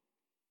me.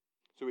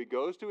 So he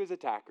goes to his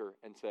attacker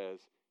and says,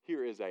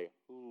 here is a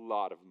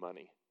lot of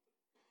money.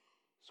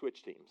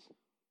 Switch teams.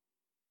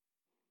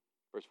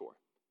 Verse 4.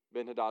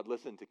 Ben-Hadad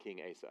listened to King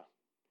Asa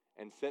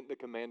and sent the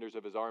commanders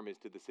of his armies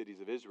to the cities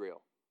of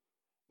Israel.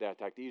 They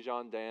attacked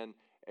Ijon, Dan,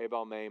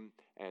 Abel-Maim,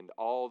 and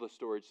all the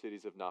storage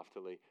cities of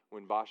Naphtali.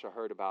 When Baasha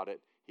heard about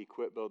it, he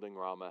quit building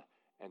Ramah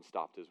and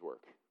stopped his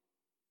work.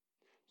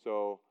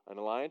 So an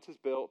alliance is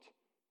built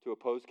to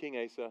oppose King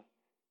Asa.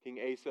 King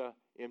Asa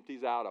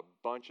empties out a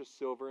bunch of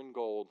silver and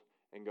gold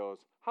and goes,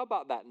 how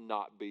about that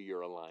not be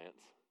your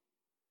alliance?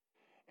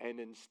 And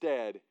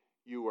instead,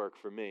 you work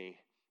for me,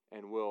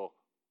 and we'll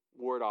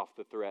ward off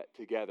the threat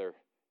together.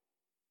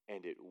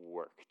 And it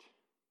worked.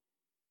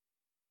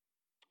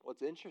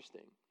 What's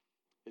interesting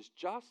is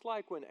just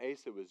like when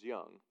Asa was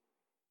young,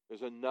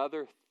 there's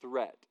another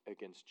threat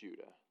against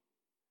Judah.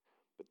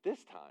 But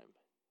this time,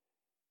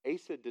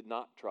 Asa did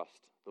not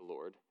trust the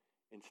Lord.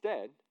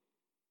 Instead,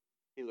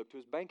 he looked to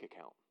his bank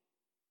account.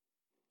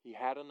 He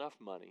had enough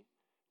money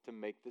to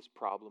make this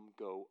problem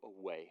go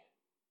away.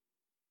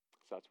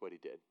 So that's what he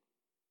did.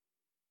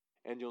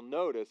 And you'll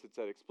notice, it's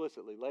said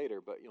explicitly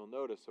later, but you'll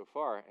notice so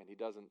far, and he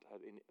doesn't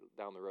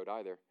down the road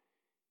either,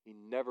 he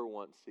never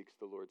once seeks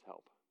the Lord's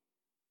help.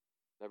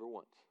 Never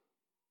once.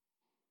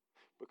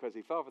 Because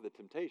he fell for the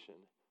temptation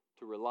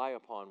to rely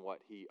upon what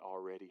he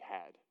already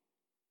had.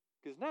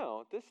 Because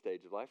now, at this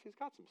stage of life, he's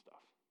got some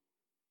stuff.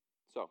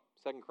 So,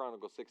 2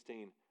 Chronicles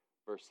 16,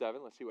 verse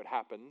 7, let's see what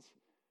happens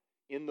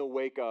in the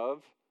wake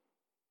of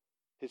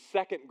his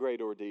second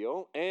great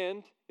ordeal,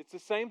 and it's the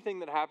same thing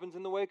that happens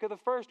in the wake of the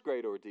first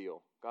great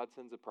ordeal. God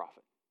sends a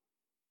prophet.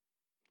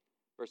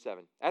 Verse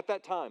 7, at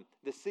that time,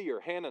 the seer,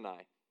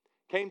 Hanani,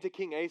 came to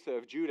King Asa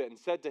of Judah and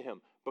said to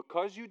him,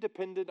 because you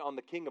depended on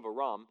the king of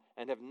Aram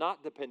and have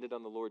not depended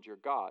on the Lord your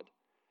God,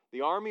 the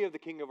army of the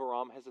king of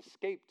Aram has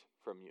escaped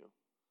from you.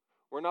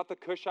 Were not the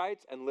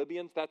Cushites and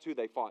Libyans, that's who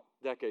they fought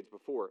decades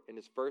before in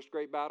his first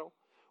great battle?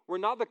 Were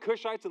not the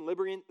Cushites and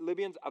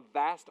Libyans a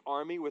vast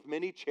army with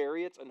many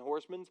chariots and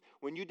horsemen?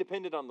 When you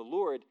depended on the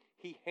Lord,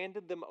 he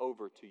handed them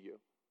over to you.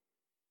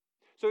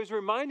 So he's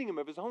reminding him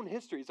of his own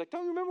history. He's like,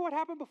 don't you remember what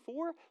happened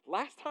before?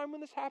 Last time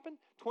when this happened?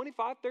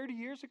 25, 30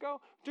 years ago?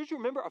 Don't you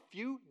remember a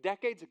few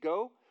decades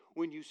ago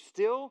when you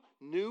still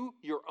knew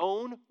your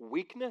own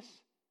weakness?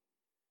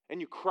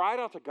 And you cried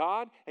out to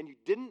God and you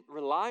didn't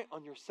rely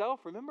on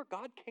yourself? Remember,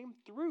 God came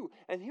through.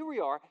 And here we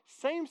are,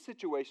 same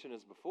situation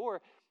as before,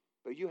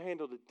 but you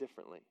handled it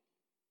differently.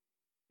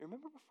 You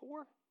remember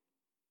before?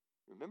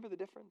 Remember the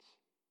difference?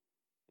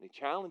 And he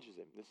challenges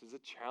him. This is a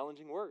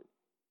challenging word.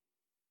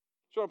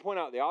 Just want to point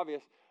out the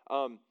obvious.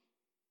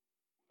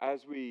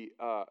 As we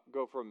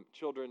go from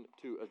children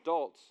to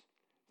adults,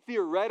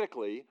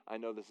 theoretically, I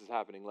know this is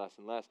happening less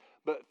and less,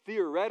 but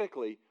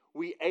theoretically,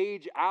 we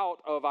age out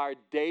of our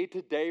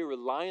day-to-day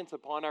reliance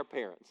upon our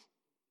parents.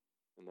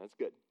 And that's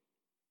good.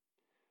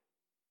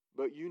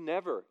 But you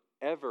never,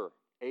 ever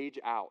age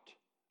out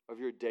of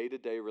your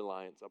day-to-day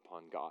reliance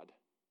upon God.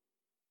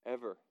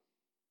 Ever.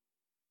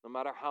 No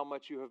matter how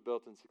much you have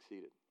built and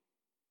succeeded.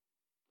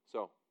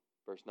 So,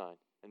 verse 9.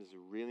 And this is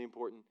really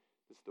important.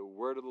 This is the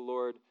word of the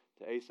Lord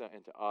to Asa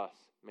and to us.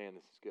 Man,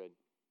 this is good.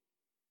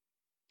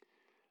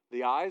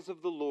 The eyes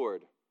of the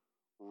Lord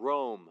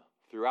roam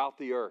throughout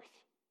the earth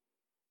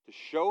to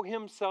show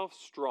himself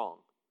strong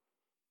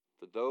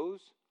for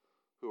those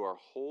who are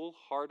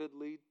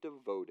wholeheartedly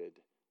devoted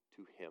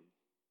to him.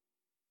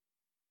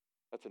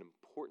 That's an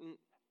important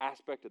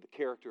aspect of the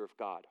character of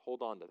God.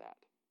 Hold on to that.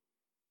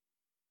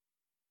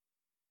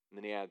 And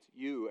then he adds,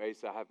 you,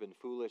 Asa, have been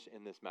foolish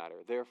in this matter.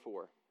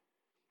 Therefore,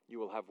 you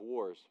will have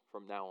wars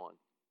from now on.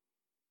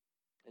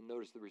 And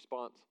notice the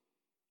response.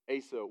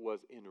 Asa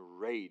was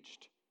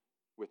enraged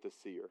with the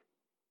seer,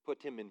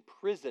 put him in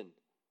prison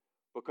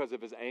because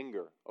of his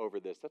anger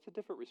over this. That's a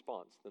different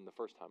response than the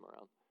first time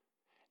around.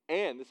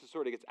 And this is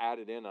sort of gets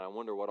added in, and I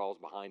wonder what all's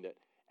behind it.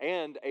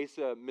 And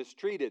Asa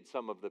mistreated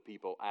some of the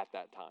people at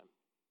that time.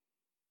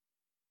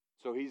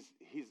 So he's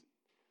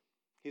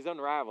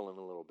unraveling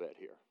a little bit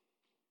here.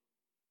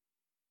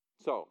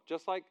 So,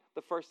 just like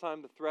the first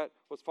time the threat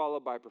was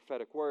followed by a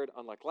prophetic word,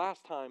 unlike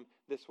last time,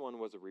 this one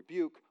was a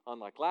rebuke.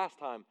 Unlike last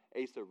time,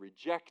 Asa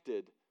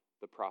rejected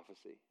the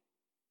prophecy.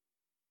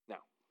 Now,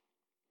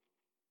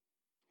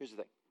 here's the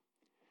thing.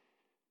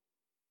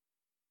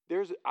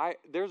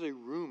 There's a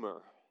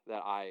rumor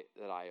that I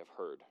have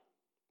heard,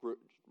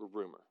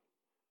 rumor,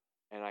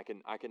 and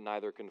I can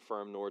neither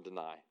confirm nor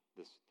deny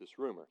this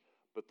rumor.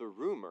 But the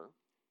rumor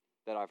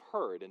that I've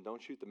heard, and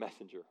don't shoot the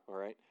messenger, all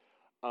right?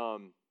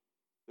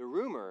 The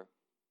rumor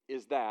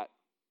is that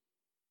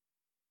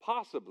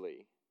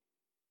possibly,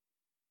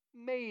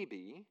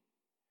 maybe,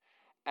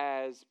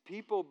 as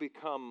people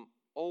become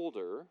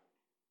older,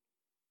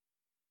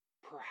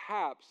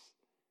 perhaps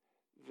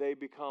they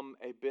become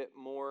a bit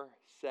more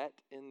set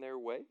in their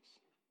ways?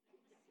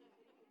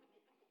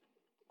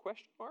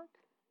 Question mark?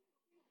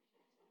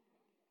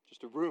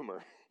 Just a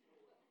rumor.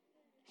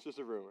 It's just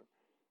a rumor.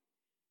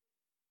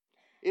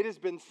 It has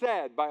been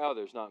said by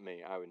others, not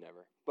me, I would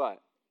never,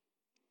 but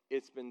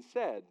it's been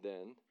said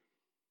then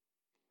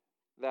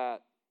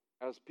that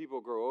as people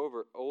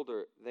grow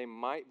older, they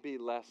might be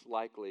less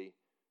likely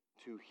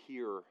to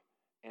hear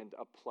and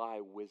apply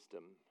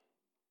wisdom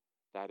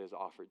that is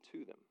offered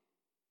to them.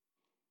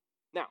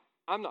 Now,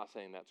 I'm not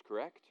saying that's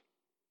correct.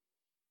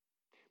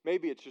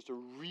 Maybe it's just a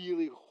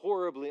really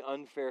horribly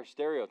unfair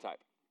stereotype.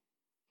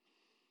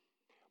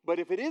 But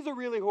if it is a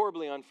really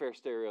horribly unfair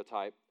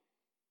stereotype,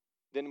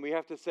 then we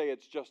have to say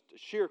it's just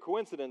sheer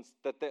coincidence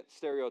that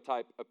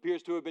stereotype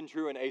appears to have been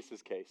true in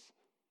Asa's case.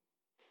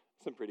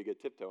 Some pretty good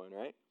tiptoeing,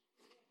 right?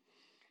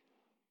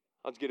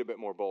 Let's get a bit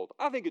more bold.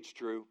 I think it's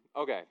true.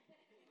 Okay.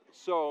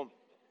 So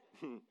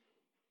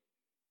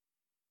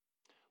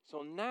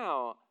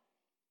now,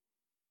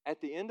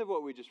 at the end of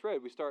what we just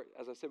read, we start,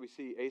 as I said, we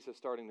see Asa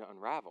starting to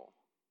unravel.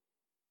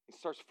 He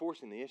starts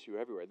forcing the issue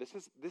everywhere.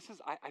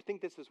 I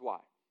think this is why.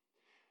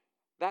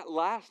 That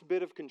last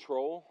bit of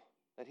control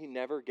that he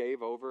never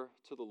gave over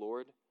to the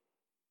Lord,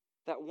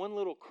 that one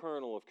little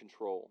kernel of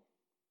control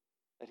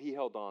that he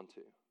held on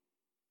to,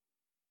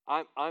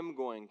 I'm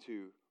going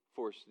to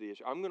force the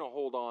issue. I'm going to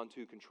hold on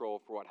to control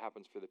for what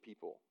happens for the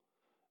people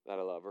that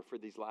I love, or for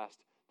this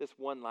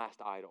one last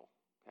idol.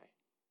 Okay,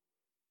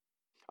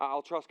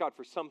 I'll trust God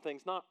for some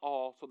things, not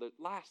all. So the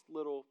last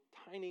little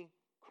tiny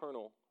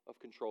kernel of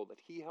control that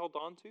he held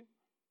on to,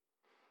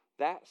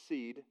 that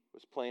seed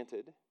was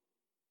planted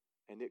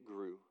and it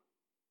grew.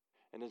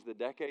 And as the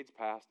decades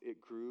passed, it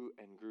grew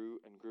and grew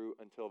and grew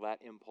until that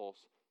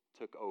impulse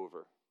took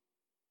over.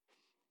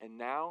 And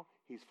now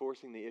he's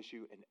forcing the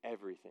issue in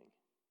everything.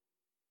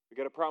 We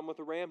got a problem with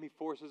a ram, he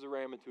forces a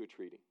ram into a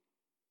treaty.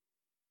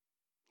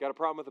 Got a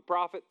problem with a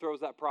prophet, throws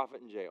that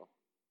prophet in jail.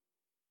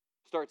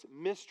 Starts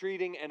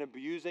mistreating and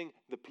abusing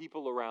the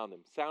people around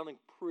him, sounding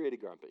pretty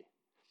grumpy.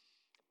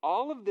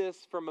 All of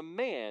this from a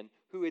man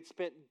who had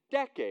spent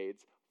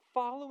decades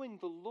following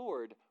the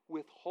Lord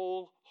with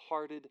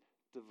wholehearted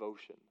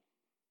devotion.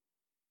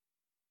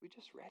 We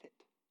just read it.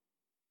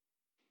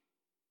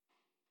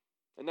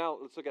 And now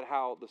let's look at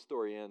how the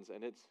story ends,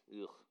 and it's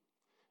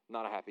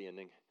not a happy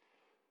ending.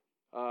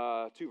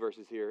 2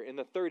 verses here. In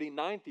the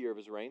 39th year of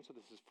his reign, so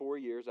this is 4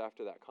 years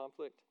after that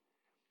conflict,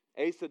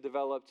 Asa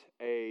developed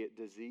a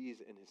disease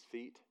in his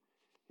feet.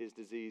 His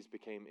disease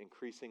became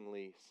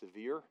increasingly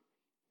severe.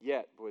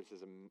 Yet, boy, this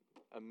is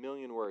a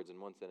million words in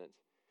one sentence.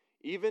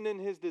 Even in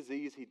his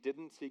disease, he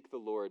didn't seek the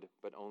Lord,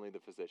 but only the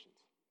physicians.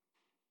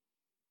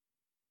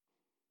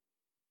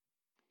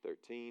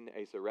 13,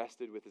 Asa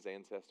rested with his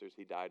ancestors.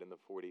 He died in the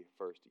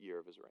 41st year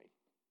of his reign.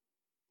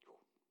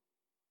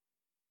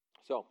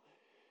 So,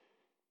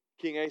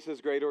 King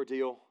Asa's great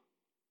ordeal,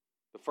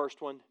 the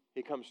first one,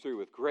 he comes through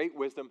with great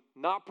wisdom,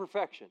 not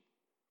perfection.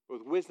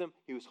 With wisdom,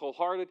 he was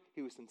wholehearted,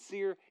 he was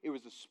sincere. It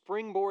was a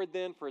springboard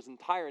then for his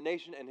entire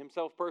nation and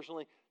himself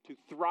personally to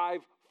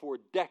thrive for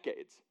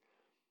decades.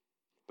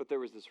 But there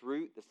was this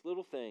root, this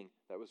little thing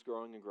that was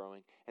growing and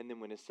growing. And then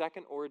when his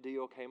second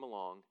ordeal came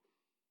along,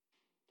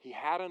 he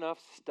had enough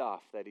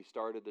stuff that he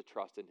started to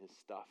trust in his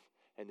stuff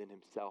and in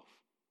himself.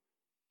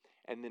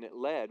 And then it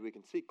led, we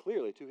can see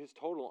clearly, to his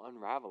total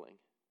unraveling.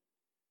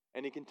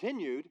 And he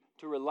continued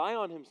to rely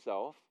on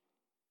himself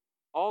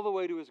all the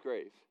way to his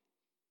grave.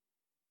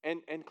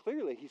 And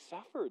clearly he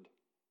suffered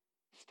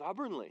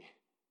stubbornly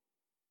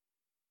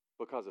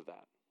because of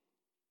that.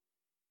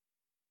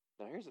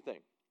 Now here's the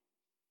thing.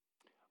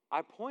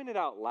 I pointed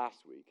out last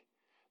week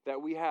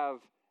that we have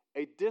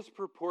a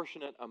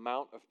disproportionate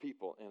amount of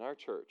people in our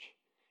church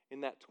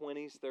in that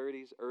 20s,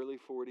 30s, early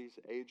 40s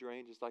age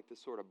range. It's like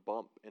this sort of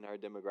bump in our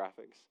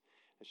demographics.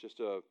 It's just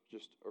a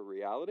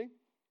reality,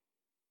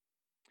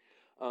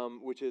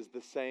 which is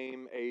the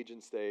same age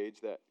and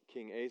stage that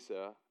King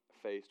Asa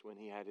faced when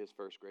he had his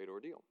first great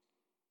ordeal.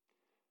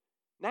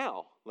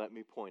 Now, let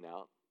me point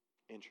out,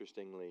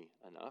 interestingly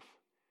enough,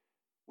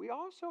 we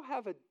also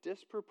have a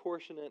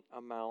disproportionate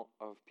amount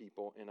of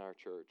people in our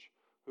church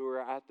who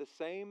are at the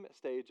same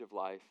stage of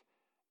life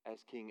as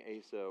King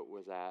Asa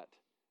was at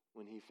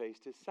when he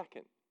faced his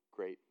second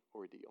great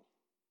ordeal.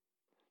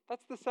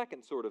 That's the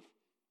second sort of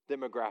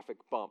demographic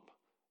bump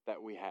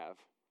that we have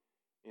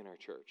in our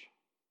church.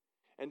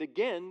 And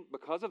again,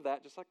 because of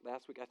that, just like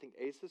last week, I think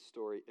Asa's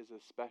story is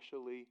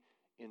especially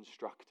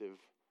instructive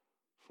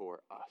for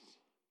us.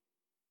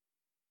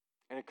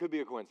 And it could be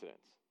a coincidence.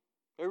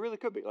 It really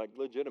could be, like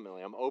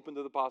legitimately. I'm open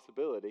to the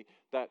possibility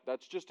that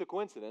that's just a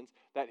coincidence,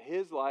 that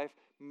his life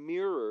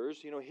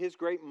mirrors, his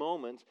great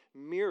moments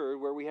mirror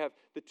where we have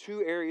the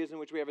two areas in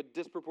which we have a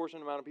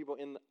disproportionate amount of people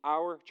in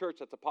our church.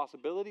 That's a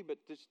possibility, but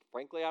just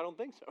frankly, I don't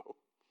think so.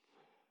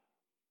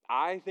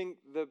 I think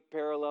the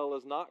parallel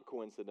is not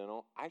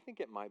coincidental. I think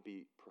it might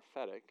be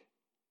prophetic.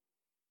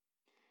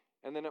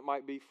 And then it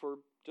might be for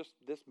just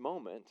this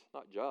moment,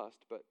 not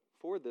just, but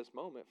for this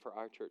moment for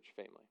our church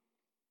family.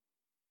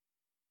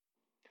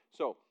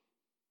 So,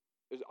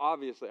 there's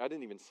obviously, I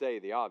didn't even say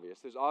the obvious,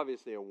 there's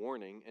obviously a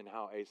warning in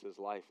how Asa's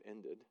life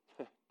ended.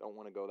 Don't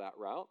want to go that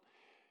route.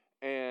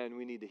 And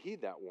we need to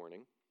heed that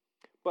warning.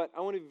 But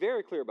I want to be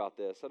very clear about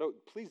this.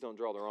 Please don't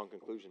draw the wrong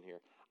conclusion here.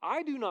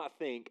 I do not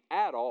think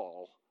at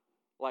all,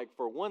 like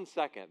for 1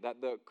 second,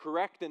 that the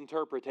correct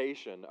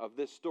interpretation of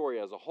this story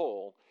as a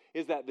whole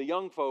is that the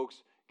young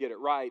folks get it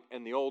right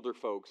and the older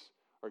folks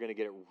are going to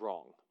get it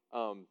wrong.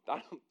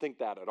 I don't think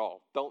that at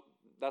all.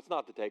 That's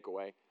not the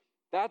takeaway.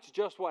 That's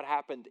just what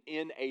happened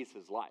in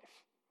Asa's life,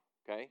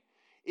 okay?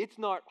 It's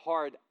not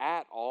hard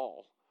at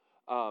all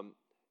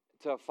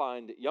to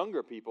find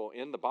younger people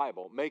in the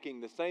Bible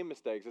making the same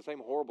mistakes, the same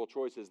horrible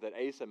choices that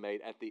Asa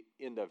made at the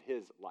end of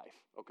his life,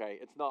 okay?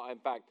 It's not, in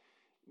fact,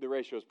 the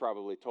ratio is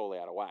probably totally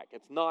out of whack.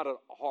 It's not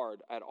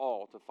hard at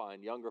all to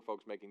find younger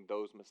folks making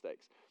those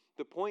mistakes.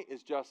 The point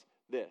is just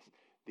this.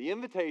 The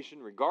invitation,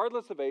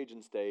 regardless of age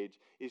and stage,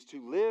 is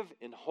to live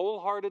in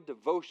wholehearted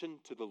devotion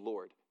to the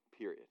Lord,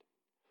 period.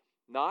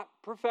 Not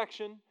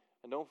perfection,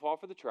 and don't fall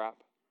for the trap,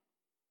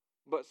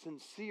 but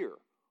sincere,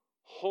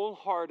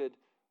 wholehearted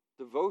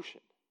devotion.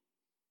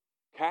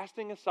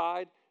 Casting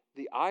aside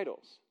the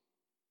idols.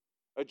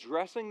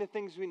 Addressing the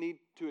things we need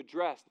to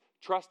address.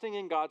 Trusting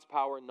in God's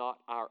power, not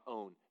our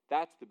own.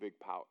 That's the big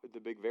power, the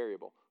big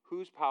variable.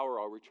 Whose power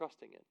are we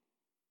trusting in?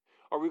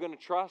 Are we going to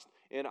trust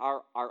in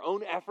our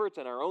own efforts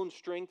and our own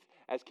strength,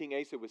 as King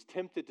Asa was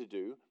tempted to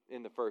do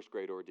in the first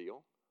great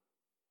ordeal?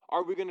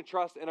 Are we going to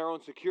trust in our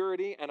own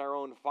security and our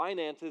own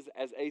finances,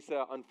 as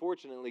Asa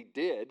unfortunately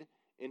did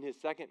in his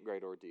second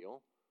great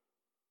ordeal?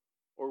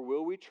 Or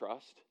will we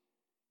trust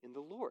in the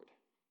Lord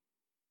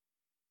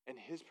and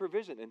His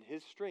provision and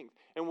His strength?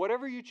 And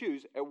whatever you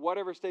choose, at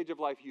whatever stage of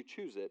life you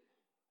choose it,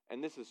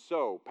 and this is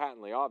so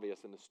patently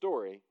obvious in the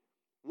story,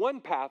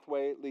 one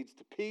pathway leads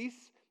to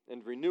peace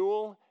and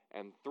renewal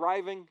and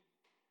thriving,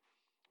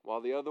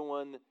 while the other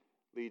one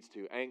leads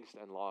to angst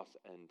and loss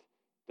and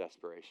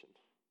desperation.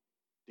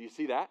 Do you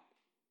see that?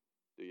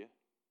 Do you?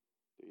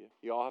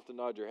 You all have to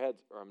nod your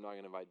heads, or I'm not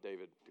going to invite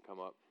David to come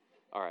up.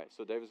 All right,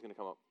 so David's going to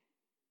come up.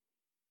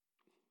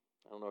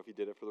 I don't know if he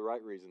did it for the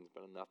right reasons,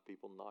 but enough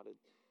people nodded.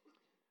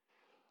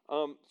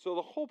 So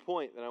the whole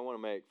point that I want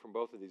to make from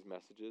both of these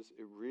messages,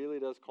 it really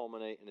does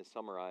culminate and is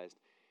summarized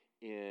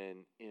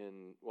in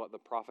what the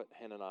prophet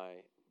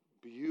Hanani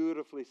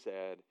beautifully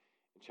said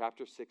in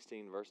chapter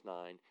 16, verse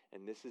 9.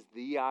 And this is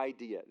the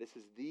idea. This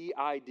is the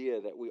idea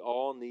that we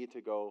all need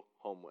to go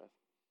home with.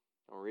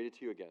 I'll read it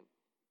to you again.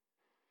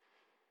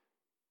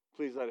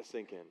 Please let it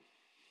sink in.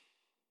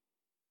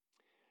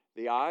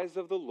 The eyes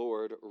of the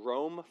Lord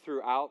roam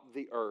throughout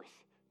the earth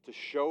to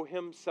show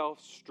Himself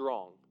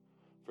strong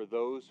for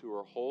those who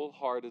are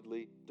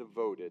wholeheartedly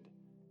devoted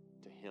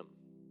to Him.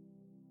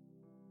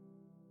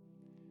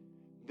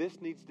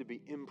 This needs to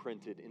be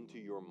imprinted into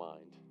your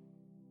mind.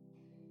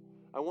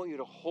 I want you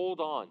to hold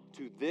on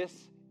to this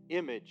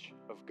image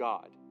of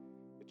God.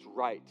 It's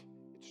right.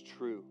 It's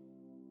true.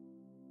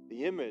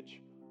 The image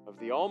of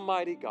the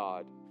Almighty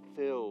God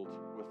filled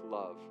with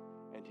love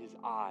and His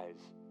eyes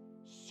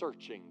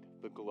searching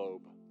the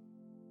globe,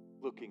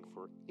 looking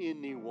for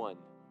anyone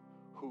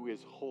who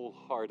is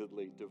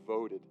wholeheartedly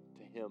devoted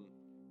to him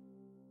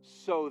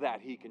so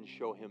that he can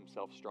show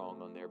himself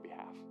strong on their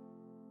behalf.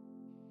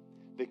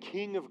 The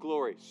King of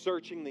glory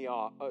searching the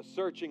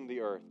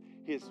earth,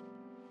 his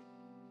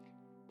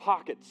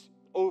pockets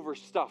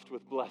overstuffed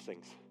with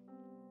blessings,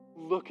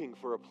 looking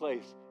for a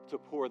place to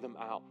pour them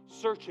out,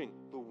 searching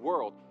the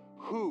world.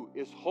 Who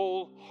is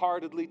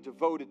wholeheartedly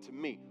devoted to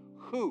me?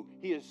 Who?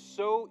 He is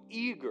so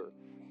eager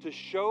to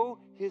show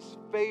his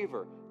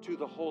favor to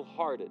the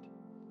wholehearted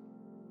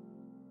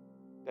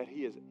that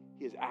he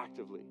is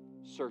actively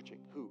searching.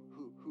 Who?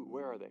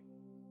 Where are they?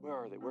 Where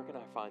are they? Where can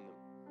I find them?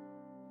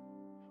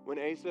 When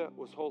Asa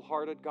was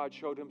wholehearted, God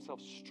showed himself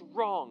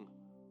strong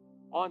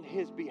on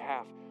his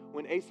behalf.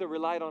 When Asa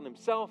relied on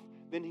himself,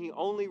 then he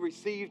only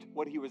received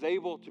what he was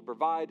able to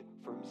provide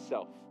for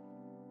himself.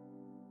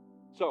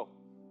 So,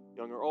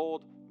 young or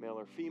old, male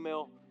or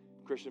female,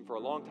 Christian for a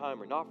long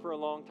time or not for a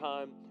long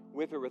time,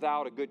 with or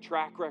without a good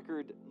track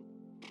record,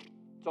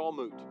 it's all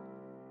moot.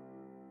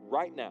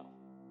 Right now,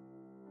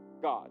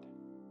 God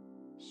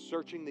is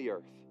searching the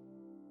earth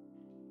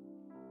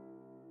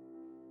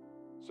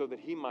so that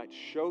he might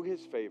show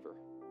his favor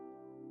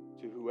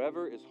to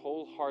whoever is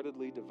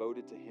wholeheartedly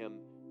devoted to him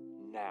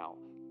now.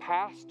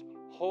 Past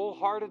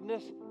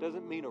wholeheartedness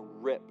doesn't mean a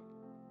rip.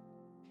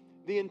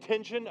 The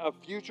intention of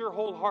future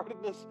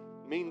wholeheartedness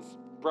means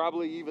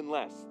probably even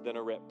less than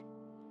a rip.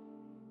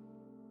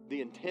 The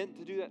intent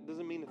to do that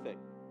doesn't mean a thing.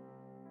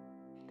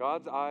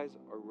 God's eyes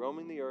are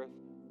roaming the earth,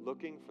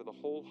 looking for the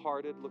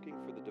wholehearted, looking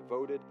for the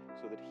devoted,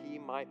 so that he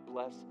might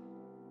bless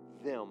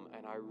them.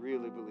 And I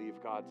really believe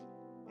God's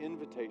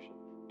invitation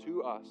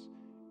to us,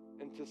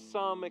 and to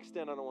some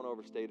extent, I don't want to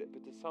overstate it,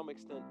 but to some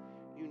extent,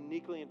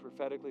 uniquely and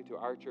prophetically to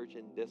our church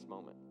in this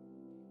moment,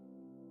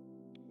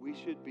 we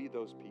should be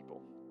those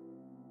people,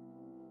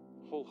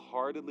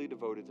 wholeheartedly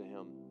devoted to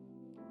him,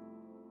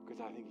 because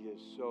I think he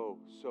is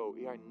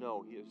I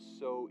know he is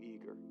so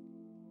eager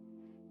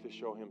to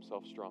show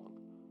himself strong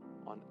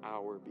on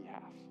our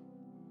behalf.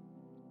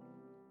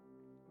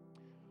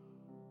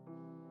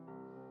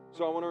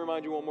 So I want to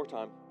remind you one more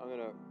time. I'm going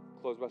to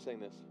close by saying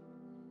this.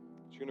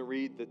 I'm just going to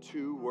read the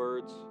two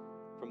words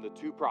from the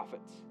two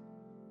prophets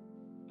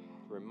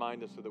to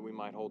remind us so that we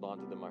might hold on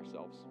to them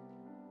ourselves.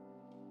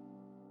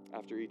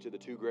 After each of the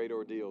two great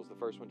ordeals, the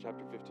first one,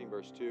 chapter 15,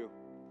 verse 2,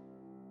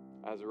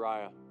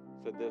 Azariah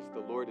said this: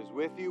 "The Lord is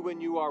with you when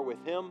you are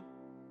with him.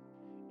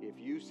 If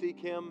you seek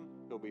him,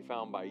 he'll be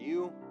found by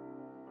you.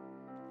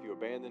 If you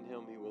abandon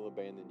him, he will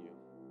abandon you."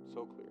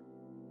 So clear.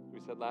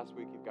 We said last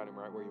week, you've got him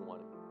right where you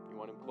want him. You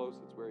want him close,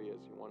 that's where he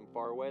is. You want him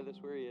far away,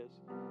 that's where he is.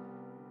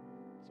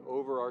 It's an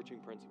overarching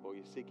principle.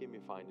 You seek him,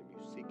 you find him. You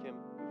seek him,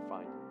 you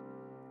find him.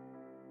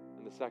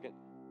 And the second,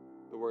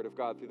 the word of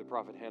God through the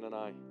prophet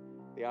Hanani.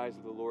 The eyes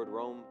of the Lord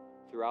roam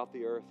throughout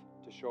the earth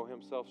to show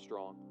himself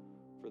strong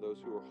for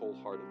those who are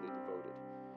wholeheartedly